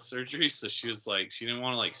ACL surgery, so she was like, she didn't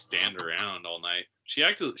want to like stand around all night. She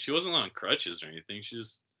wasn't on crutches or anything.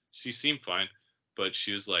 She seemed fine, but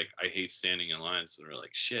she was like, I hate standing in lines, and we're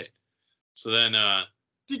like, shit. So then,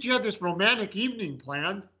 did you have this romantic evening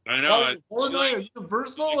planned? I know. Horror Night or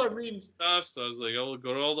Universal? I mean, stuff. So I was like, oh, we'll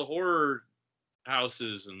go to all the horror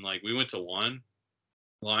houses, and like we went to one.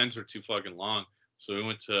 Lines were too fucking long, so we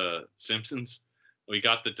went to Simpsons. We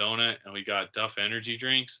got the donut and we got Duff energy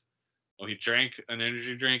drinks. And we drank an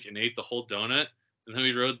energy drink and ate the whole donut. And then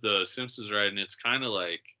we rode the Simpsons ride, and it's kind of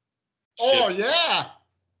like. Oh yeah.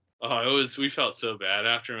 Oh, we felt so bad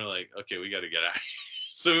after. And we're like, okay, we got to get out of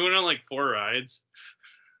here. So we went on like 4 rides.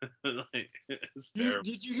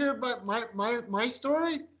 Did you hear about my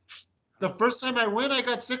story? The first time I went, I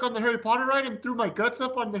got sick on the Harry Potter ride and threw my guts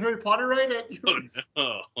up on the Harry Potter ride. Oh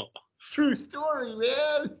no! True story,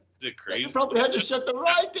 man. Is it crazy? I probably had to shut the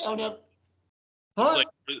ride down. Huh? It's like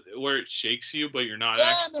where it shakes you, but you're not.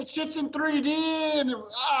 Yeah, that shit's in 3D, and it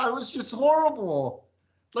was just horrible.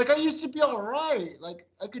 Like I used to be all right. Like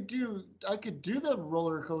I could do the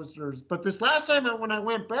roller coasters, but this last time when I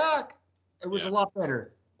went back, it was a lot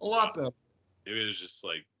better. A lot better. Maybe it was just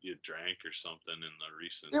like you drank or something in the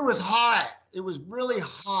recent. It was hot. It was really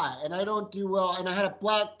hot, and I don't do well. And I had a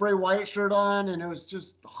black Bray Wyatt shirt on, and it was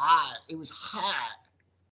just hot. It was hot.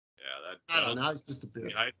 Yeah, I don't know. It's just a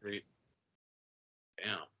bitch. Dehydrate.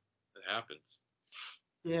 Damn, it happens.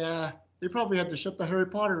 Yeah, they probably had to shut the Harry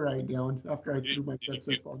Potter ride down after I threw my Did guts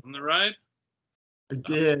you up on. on the ride? I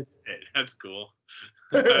did. Hey, that's cool.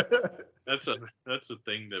 That's a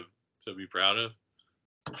thing to be proud of.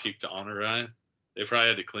 Peaked on a ride. They probably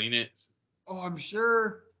had to clean it. Oh, I'm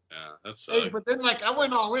sure. Yeah, that's. Hey, but then like I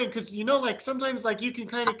went all in because like sometimes like you can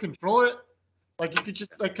kind of control it, like you could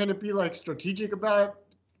just like kind of be like strategic about it.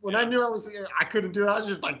 When I knew I couldn't do it, I was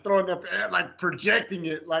just like throwing up air, like projecting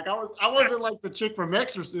it. Like I wasn't like the chick from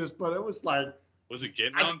Exorcist, but it was like. Was it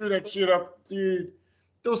getting I on? threw that shit up, dude.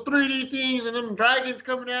 Those 3D things and them dragons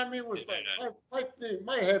coming at me was like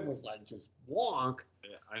my head was like just wonk.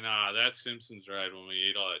 Yeah, I know that Simpsons ride when we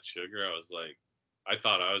ate all that sugar. I was like, I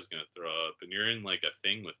thought I was gonna throw up, and you're in like a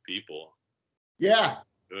thing with people. Yeah.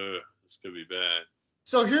 Ugh, this could be bad.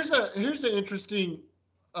 So here's an interesting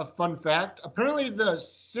fun fact. Apparently, the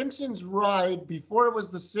Simpsons ride before it was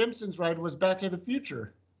the Simpsons ride was Back to the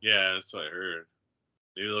Future. Yeah, that's what I heard.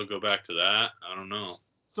 Maybe they'll go back to that. I don't know.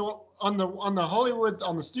 So on the Hollywood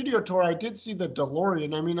on the studio tour, I did see the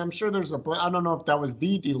DeLorean. I mean, I'm sure there's I don't know if that was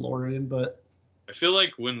the DeLorean, but I feel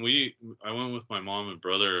like when I went with my mom and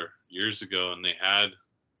brother years ago, and they had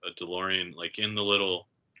a DeLorean like in the little.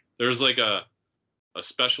 There was like a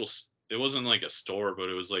special. It wasn't like a store, but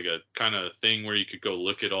it was like a kind of thing where you could go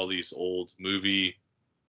look at all these old movie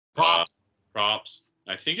props.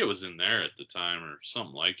 I think it was in there at the time or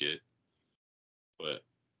something like it. But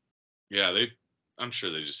yeah, I'm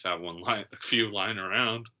sure they just have a few lying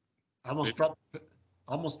around. I almost dropped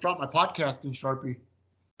my podcasting Sharpie.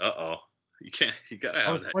 Uh-oh. You gotta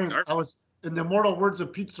have that. I was in the immortal words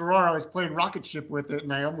of Pete Serrar, I was playing Rocket Ship with it,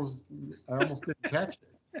 and I almost didn't catch it.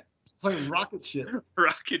 I was playing Rocket Ship.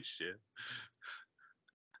 Rocket Ship.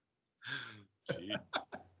 Gee.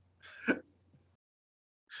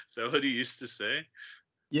 Is that what he used to say?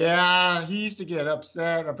 Yeah, he used to get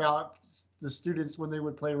upset about the students when they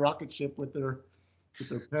would play Rocket Ship with their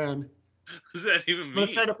pen. What does that even mean? I'm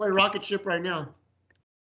gonna try to play Rocket Ship right now.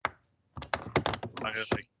 I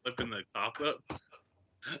got like flipping the top up.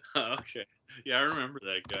 Okay. Yeah, I remember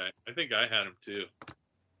that guy. I think I had him too.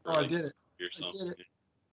 Oh, I did it. Or something. I did it.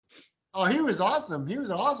 Oh, he was awesome. He was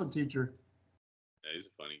an awesome teacher. Yeah, he's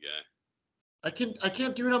a funny guy. I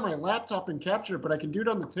can't do it on my laptop and capture it, but I can do it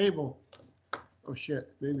on the table. Oh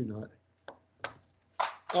shit, maybe not.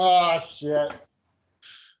 Oh shit.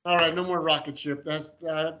 All right, no more Rocket Ship. That's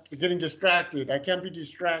getting distracted. I can't be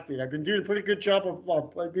distracted. I've been doing a pretty good job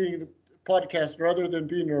of being a podcaster, other than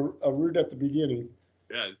being a rude at the beginning.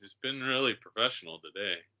 Yeah, it's been really professional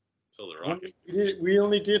today. Until the Rocket. We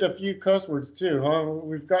only did a few cuss words too, huh?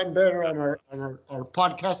 We've gotten better on our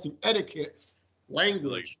podcasting etiquette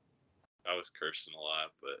language. I was cursing a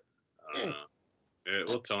lot, but I don't know.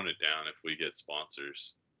 We'll tone it down if we get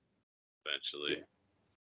sponsors eventually. Yeah.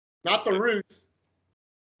 Not the Roots.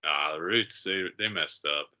 Ah, the Roots, they messed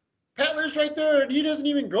up. Pat lives right there, and he doesn't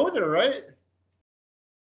even go there, right?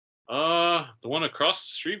 The one across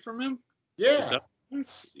the street from him? Yeah.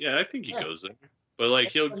 Yeah, I think he goes there. But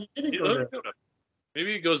like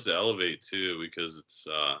maybe he goes to Elevate too, because it's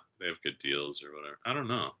they have good deals or whatever. I don't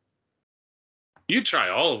know. You try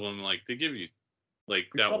all of them, like they give you like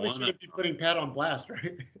we that probably one. Shouldn't be putting Pat on blast,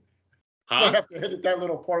 right? Huh? I have to edit that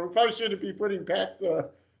little part. We probably shouldn't be putting Pat's.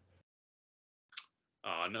 Oh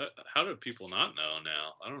no! How do people not know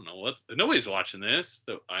now? I don't know nobody's watching this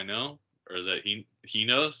that I know or that he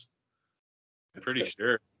knows. I'm pretty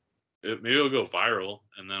sure. Maybe it'll go viral,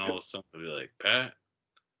 and then all of a sudden it'll be like Pat,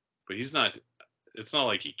 but he's not. It's not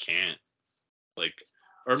like he can't. Like,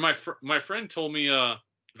 or my friend told me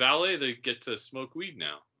valet they get to smoke weed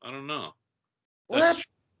now. I don't know. What?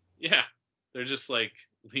 Yeah, they're just like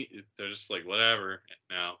whatever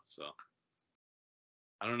now. So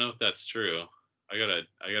I don't know if that's true. I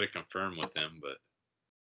gotta confirm with him, but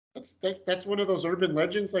that's one of those urban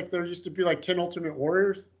legends. Like there used to be like 10 Ultimate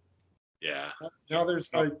Warriors. Yeah. Now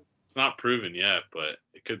there's it's not proven yet, but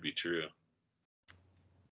it could be true.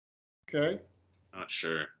 Okay. Not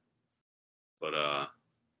sure. But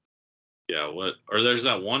yeah, or there's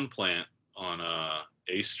that one plant on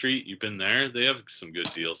A Street. You've been there? They have some good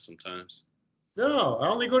deals sometimes. No, I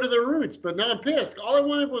only go to the Roots, but now I'm pissed. All I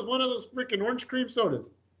wanted was one of those freaking orange cream sodas.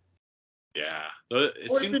 Yeah.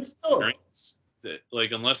 It seems drinks that,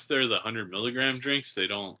 like, unless they're the 100 milligram drinks, they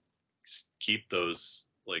don't keep those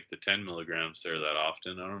like the 10 milligrams there that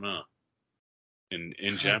often. I don't know.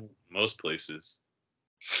 In general, most places.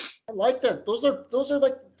 I like that.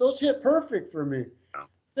 Those hit perfect for me. Yeah.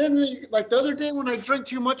 Then like the other day when I drank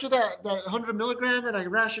too much of that 100 milligram and I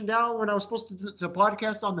rationed out when I was supposed to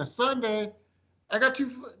podcast on the Sunday, I got too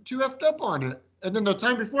effed up on it. And then the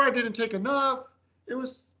time before I didn't take enough. It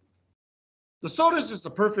was the soda's just the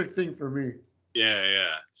perfect thing for me.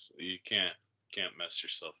 Yeah. So you can't mess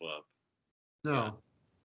yourself up. No. Yeah.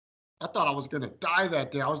 I thought I was gonna die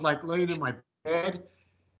that day. I was like laying in my bed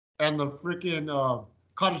and the freaking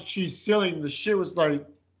cottage cheese ceiling, the shit was like,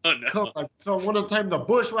 Oh no. so one of the time the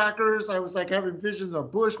bushwhackers, I was like having visions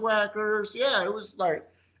of bushwhackers. Yeah, it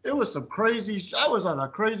was some crazy. I was on a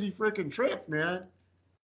crazy freaking trip, man.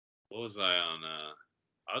 What was I on?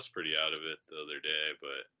 I was pretty out of it the other day,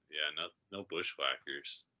 but yeah, no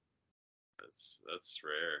bushwhackers. That's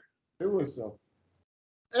rare. It was so.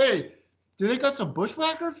 Hey, do they got some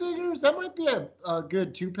bushwhacker figures? That might be a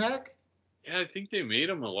good 2-pack. Yeah, I think they made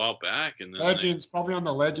them a while back, and then Legends, probably on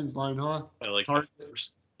the Legends line, huh? like one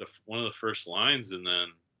of the first lines, and then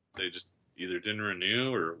they just either didn't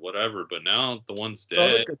renew or whatever. But now the one's Oh,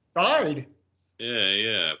 dead. look, it died.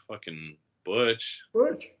 Yeah, fucking Butch.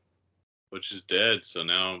 Butch is dead, so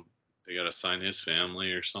now they gotta sign his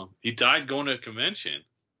family or something. He died going to a convention.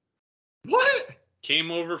 What? Came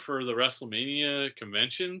over for the WrestleMania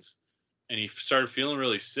conventions, and he started feeling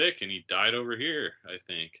really sick, and he died over here, I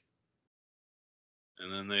think.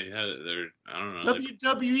 And then they had their, I don't know.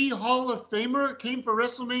 WWE Hall of Famer came for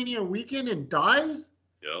WrestleMania weekend and dies?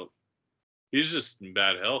 Yep. He's just in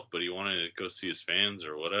bad health, but he wanted to go see his fans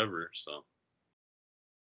or whatever, so.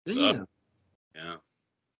 Damn. Yeah.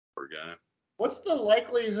 Poor guy. What's the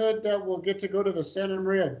likelihood that we'll get to go to the Santa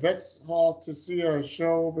Maria Vets Hall to see a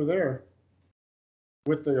show over there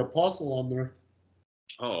with the Apostle on there?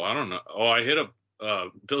 Oh, I don't know. Oh, I hit up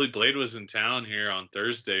Billy Blade was in town here on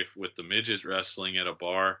Thursday with the midget wrestling at a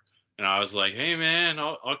bar, and I was like, "Hey man,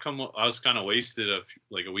 I'll come." I was kind of wasted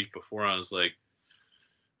like a week before. I was like,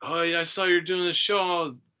 "Oh yeah, I saw you're doing this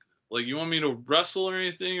show. Like, you want me to wrestle or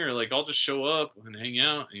anything, or like I'll just show up and hang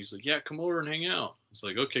out?" And he's like, "Yeah, come over and hang out." I was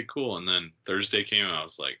like, "Okay, cool." And then Thursday came and I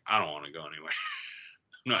was like, "I don't want to go anywhere.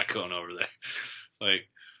 I'm not going over there." Like,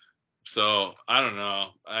 so I don't know.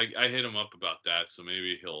 I hit him up about that, so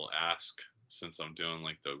maybe he'll ask since I'm doing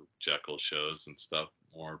like the Jekyll shows and stuff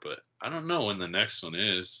more. But I don't know when the next one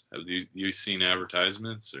is. Have you seen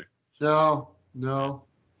advertisements or? No.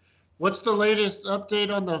 What's the latest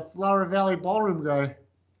update on the Flower Valley Ballroom guy?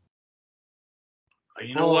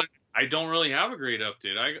 You know what? I don't really have a great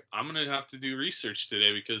update. I'm gonna have to do research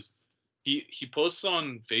today because he posts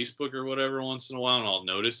on Facebook or whatever once in a while, and I'll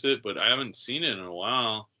notice it, but I haven't seen it in a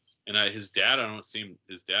while. And I don't see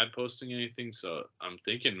his dad posting anything, so I'm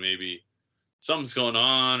thinking maybe something's going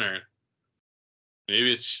on, or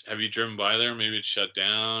maybe it's. Have you driven by there? Maybe it's shut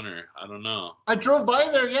down, or I don't know. I drove by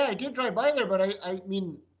there. Yeah, I did drive by there, but I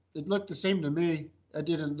mean, it looked the same to me. I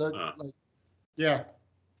didn't look like. Yeah,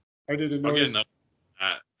 I didn't notice. I'll get enough of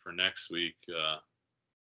that for next week.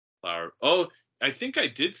 Flower. Oh, I think I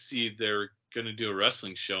did see they're gonna do a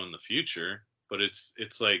wrestling show in the future, but it's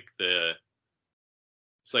like the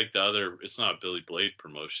other. It's not Billy Blade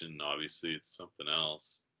promotion, obviously. It's something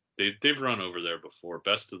else. They've run over there before.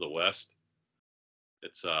 Best of the West.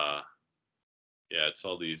 It's it's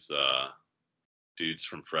all these dudes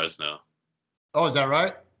from Fresno. Oh, is that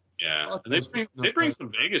right? Yeah, and they bring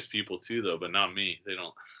some Vegas people too, though, but not me. They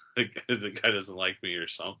don't. The guy doesn't like me or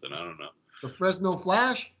something. I don't know. The Fresno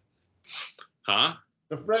Flash? Huh?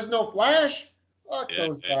 The Fresno Flash? Fuck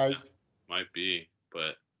those guys. Might be,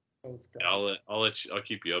 but I'll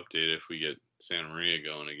keep you updated if we get Santa Maria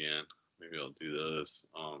going again. Maybe I'll do those.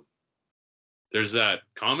 There's that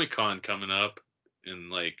Comic-Con coming up in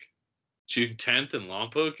like June 10th in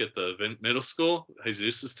Lompoc at the middle school.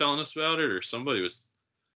 Jesus was telling us about it, or somebody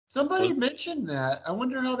mentioned that. I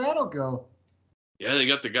wonder how that'll go. Yeah, they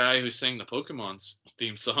got the guy who sang the Pokemon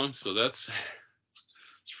theme song, so it's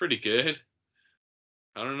pretty good.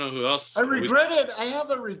 I don't know who else. I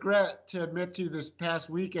have a regret to admit to this past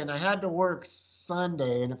weekend. I had to work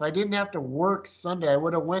Sunday, and if I didn't have to work Sunday, I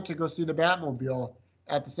would have went to go see the Batmobile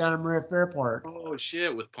at the Santa Maria Fair Park. Oh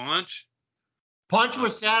shit, with Punch? Punch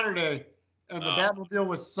was Saturday, and the Batmobile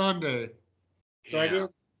was Sunday. So yeah.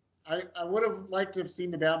 I would have liked to have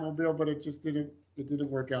seen the Batmobile, but it just didn't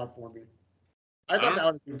work out for me. I thought that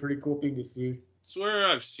would have been a pretty cool thing to see. I swear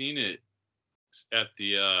I've seen it at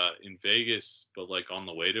the in Vegas, but like on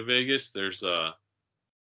the way to Vegas, there's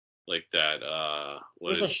like that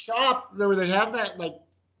there's a shop there where they have that like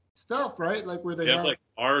stuff, right? Like where they have like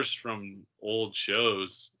cars from old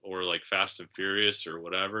shows or like Fast and Furious or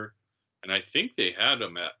whatever. And I think they had a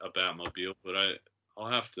Batmobile, but I'll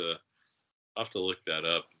have to I'll have to look that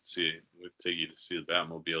up and see. We'll take you to see the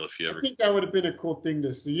Batmobile if you I ever. think that would have been a cool thing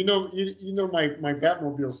to see. You know my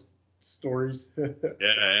Batmobile stories.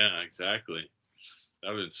 Yeah, exactly. That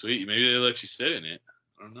would have been sweet. Maybe they let you sit in it.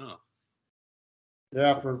 I don't know.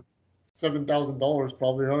 Yeah, for $7,000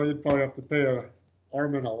 probably. Oh, you'd probably have to pay an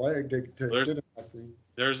arm and a leg to sit in that thing.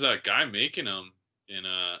 There's that guy making them in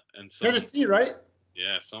some Tennessee, right?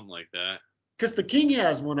 Yeah, something like that. Because the King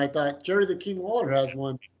has one, I thought. Jerry the King Lawler has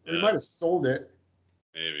one. Or he might have sold it.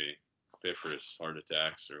 Maybe. Pay for his heart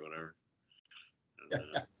attacks or whatever.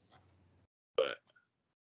 But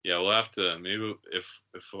yeah, we'll have to maybe if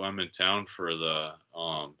I'm in town for the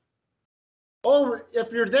Oh,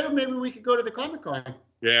 if you're there, maybe we could go to the Comic-Con.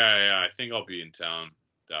 Yeah, I think I'll be in town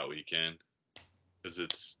that weekend because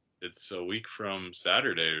it's a week from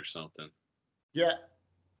Saturday or something. Yeah.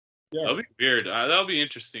 Yes. That'll be weird. That'll be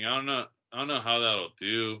interesting. I don't know how that'll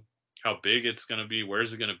do. How big it's gonna be.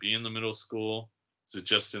 Where's it gonna be in the middle school? Is it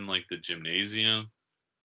just in like the gymnasium?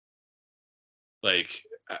 Like,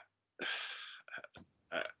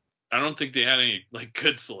 I don't think they had any like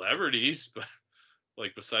good celebrities, but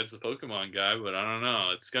like besides the Pokemon guy. But I don't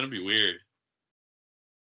know. It's gonna be weird.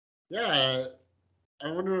 Yeah,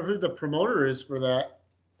 I wonder who the promoter is for that.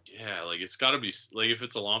 Yeah, like it's got to be like if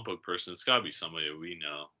it's a Lompoc person, it's got to be somebody we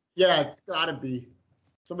know. Yeah, it's got to be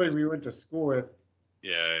somebody we went to school with.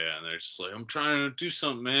 Yeah, and they're just like, I'm trying to do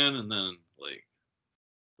something, man, and then like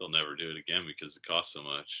they'll never do it again because it costs so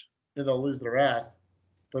much. And they'll lose their ass.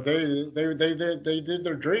 But they did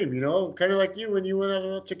their dream, you know, kind of like you when you went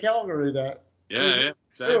out to Calgary. Yeah,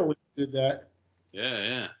 exactly. Did that.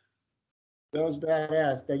 Yeah. That was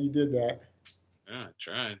badass that you did that. Yeah, I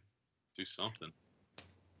tried. Do something.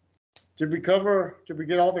 Did we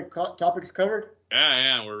get all the topics covered?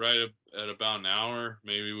 Yeah, we're right at about an hour.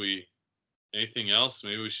 Anything else?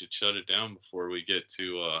 Maybe we should shut it down before we get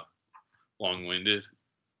too long-winded.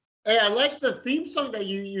 Hey, I like the theme song that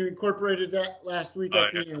you incorporated that last week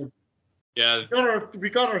at the end. Yeah. We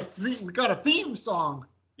got a theme song.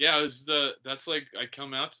 Yeah, that's like I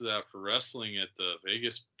come out to that for wrestling at the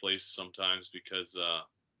Vegas place sometimes because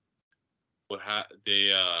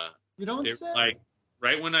you don't say. Like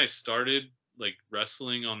right when I started like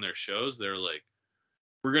wrestling on their shows, they're like,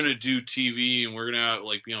 we're gonna do TV and we're gonna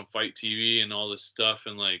like be on Fight TV and all this stuff,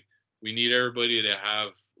 and like we need everybody to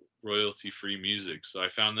have royalty free music. So I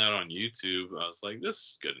found that on YouTube. I was like, this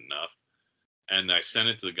is good enough. And I sent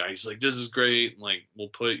it to the guy. He's like, this is great. Like, we'll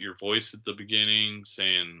put your voice at the beginning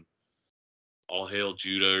saying all hail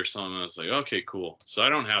Judah or something. I was like, okay, cool. So I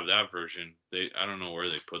don't have that version. I don't know where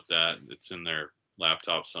they put that. It's in their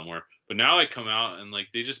laptop somewhere. But now I come out and like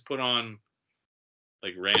they just put on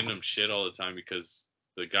like random shit all the time because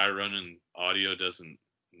the guy running audio doesn't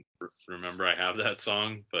remember I have that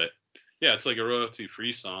song. But yeah, it's like a royalty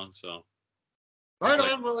free song. So right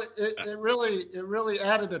on. Well, it really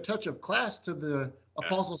added a touch of class to the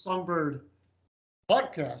Apostle Songbird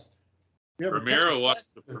podcast. Ramiro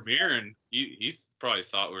watched the premiere and he probably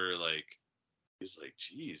thought we were like, he's like,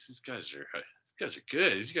 geez, these guys are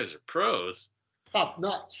good. These guys are pros. Top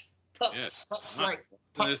notch. Top flight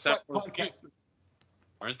podcasters.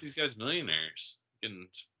 Aren't these guys millionaires getting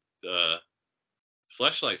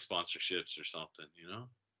Fleshlight sponsorships or something, you know?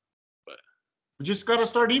 But we just got to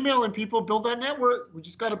start emailing people, build that network. We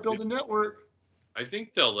just got to build a network. I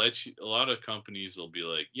think they'll let you. A lot of companies will be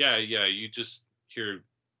like, yeah, you just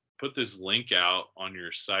put this link out on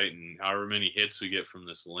your site, and however many hits we get from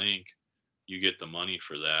this link, you get the money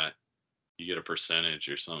for that. You get a percentage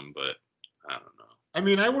or something, but I don't know. I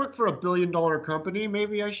mean, I work for $1 billion company.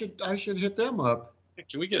 Maybe I should hit them up.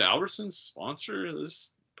 Can we get Albertsons to sponsor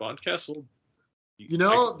this podcast? Well,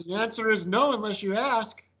 the answer is no unless you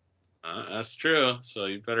ask. That's true. So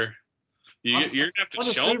you better. You're gonna have to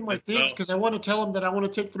show save my things because I want to tell them that I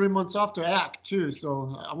want to take 3 months off to act too.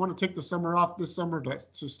 So I want to take the summer off this summer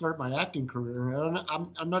to start my acting career.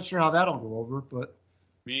 I'm not sure how that'll go over, but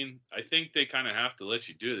I mean, I think they kind of have to let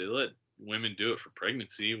you do it. They let women do it for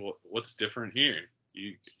pregnancy. What's different here?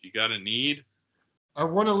 You got a need. I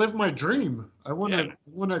want to live my dream. I want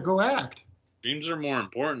to go act. Dreams are more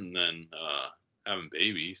important than having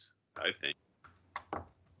babies, I think.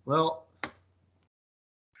 Well,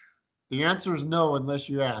 the answer is no unless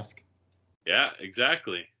you ask. Yeah,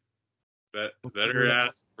 exactly. Better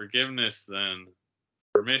ask forgiveness than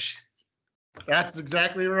permission. That's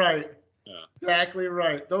exactly right. Yeah. Exactly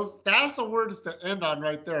right. That's the words to end on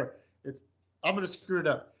right there. I'm going to screw it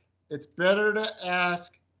up. It's better to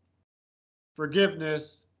ask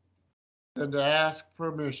forgiveness than to ask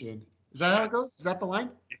permission. Is that how it goes? Is that the line?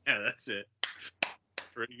 Yeah, that's it.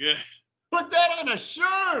 Pretty good. Put that on a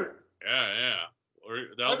shirt. Yeah.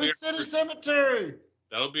 Living City Cemetery.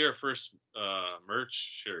 That'll be our first merch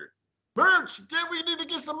shirt. Merch! Damn, we need to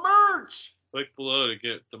get some merch. Click below to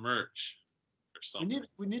get the merch or something.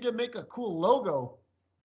 We need to make a cool logo.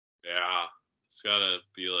 Yeah, it's gotta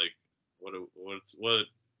be like what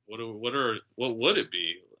would it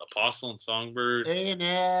be? Apostle and Songbird.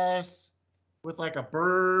 A&S with like a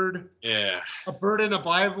bird. Yeah. A bird in a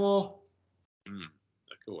Bible.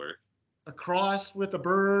 That could work. A cross with a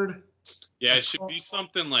bird. Yeah, it should be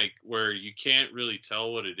something like where you can't really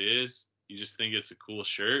tell what it is. You just think it's a cool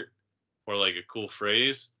shirt or like a cool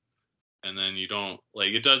phrase. And then you don't, like,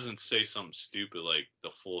 it doesn't say something stupid like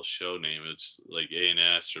the full show name. It's like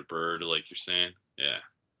A&S or Bird, like you're saying. Yeah,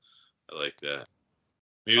 I like that.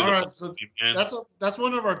 Maybe all right, so that's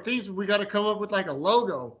one of our things. We got to come up with like a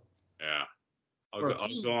logo. Yeah.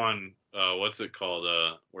 I'll go on, what's it called,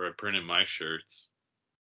 where I printed my shirts.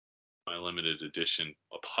 My limited edition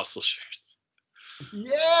Apostle shirts.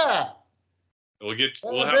 Yeah. We'll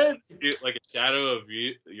have like a shadow of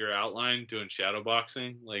your outline doing shadow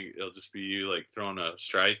boxing. Like it'll just be you like throwing a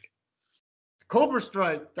strike. Cobra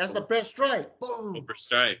strike. That's the best strike. Boom. Cobra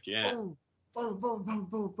strike. Yeah. Boom. Boom. Boom. Boom.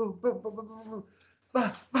 Boom. Boom. Boom. Boom. Boom.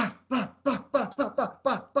 Bah, bah, bah, bah, bah, bah, bah,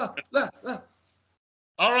 bah, bah, bah, bah.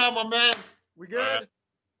 All right, my man. We good? Right. I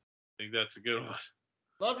think that's a good one.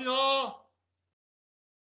 Love you all.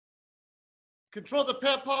 Control the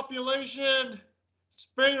pet population.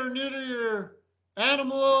 Spay or neuter your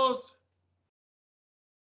animals.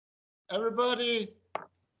 Everybody,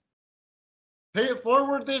 pay it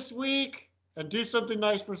forward this week and do something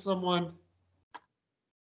nice for someone.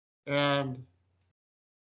 And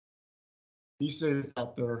be safe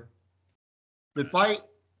out there. Good fight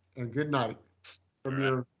and good night from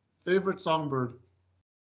your favorite songbird.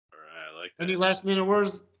 All right, I like that. Any last minute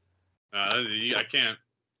words? I can't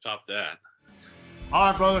top that. All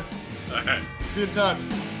right, brother. All right. Be in touch.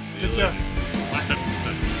 See Take you care. later.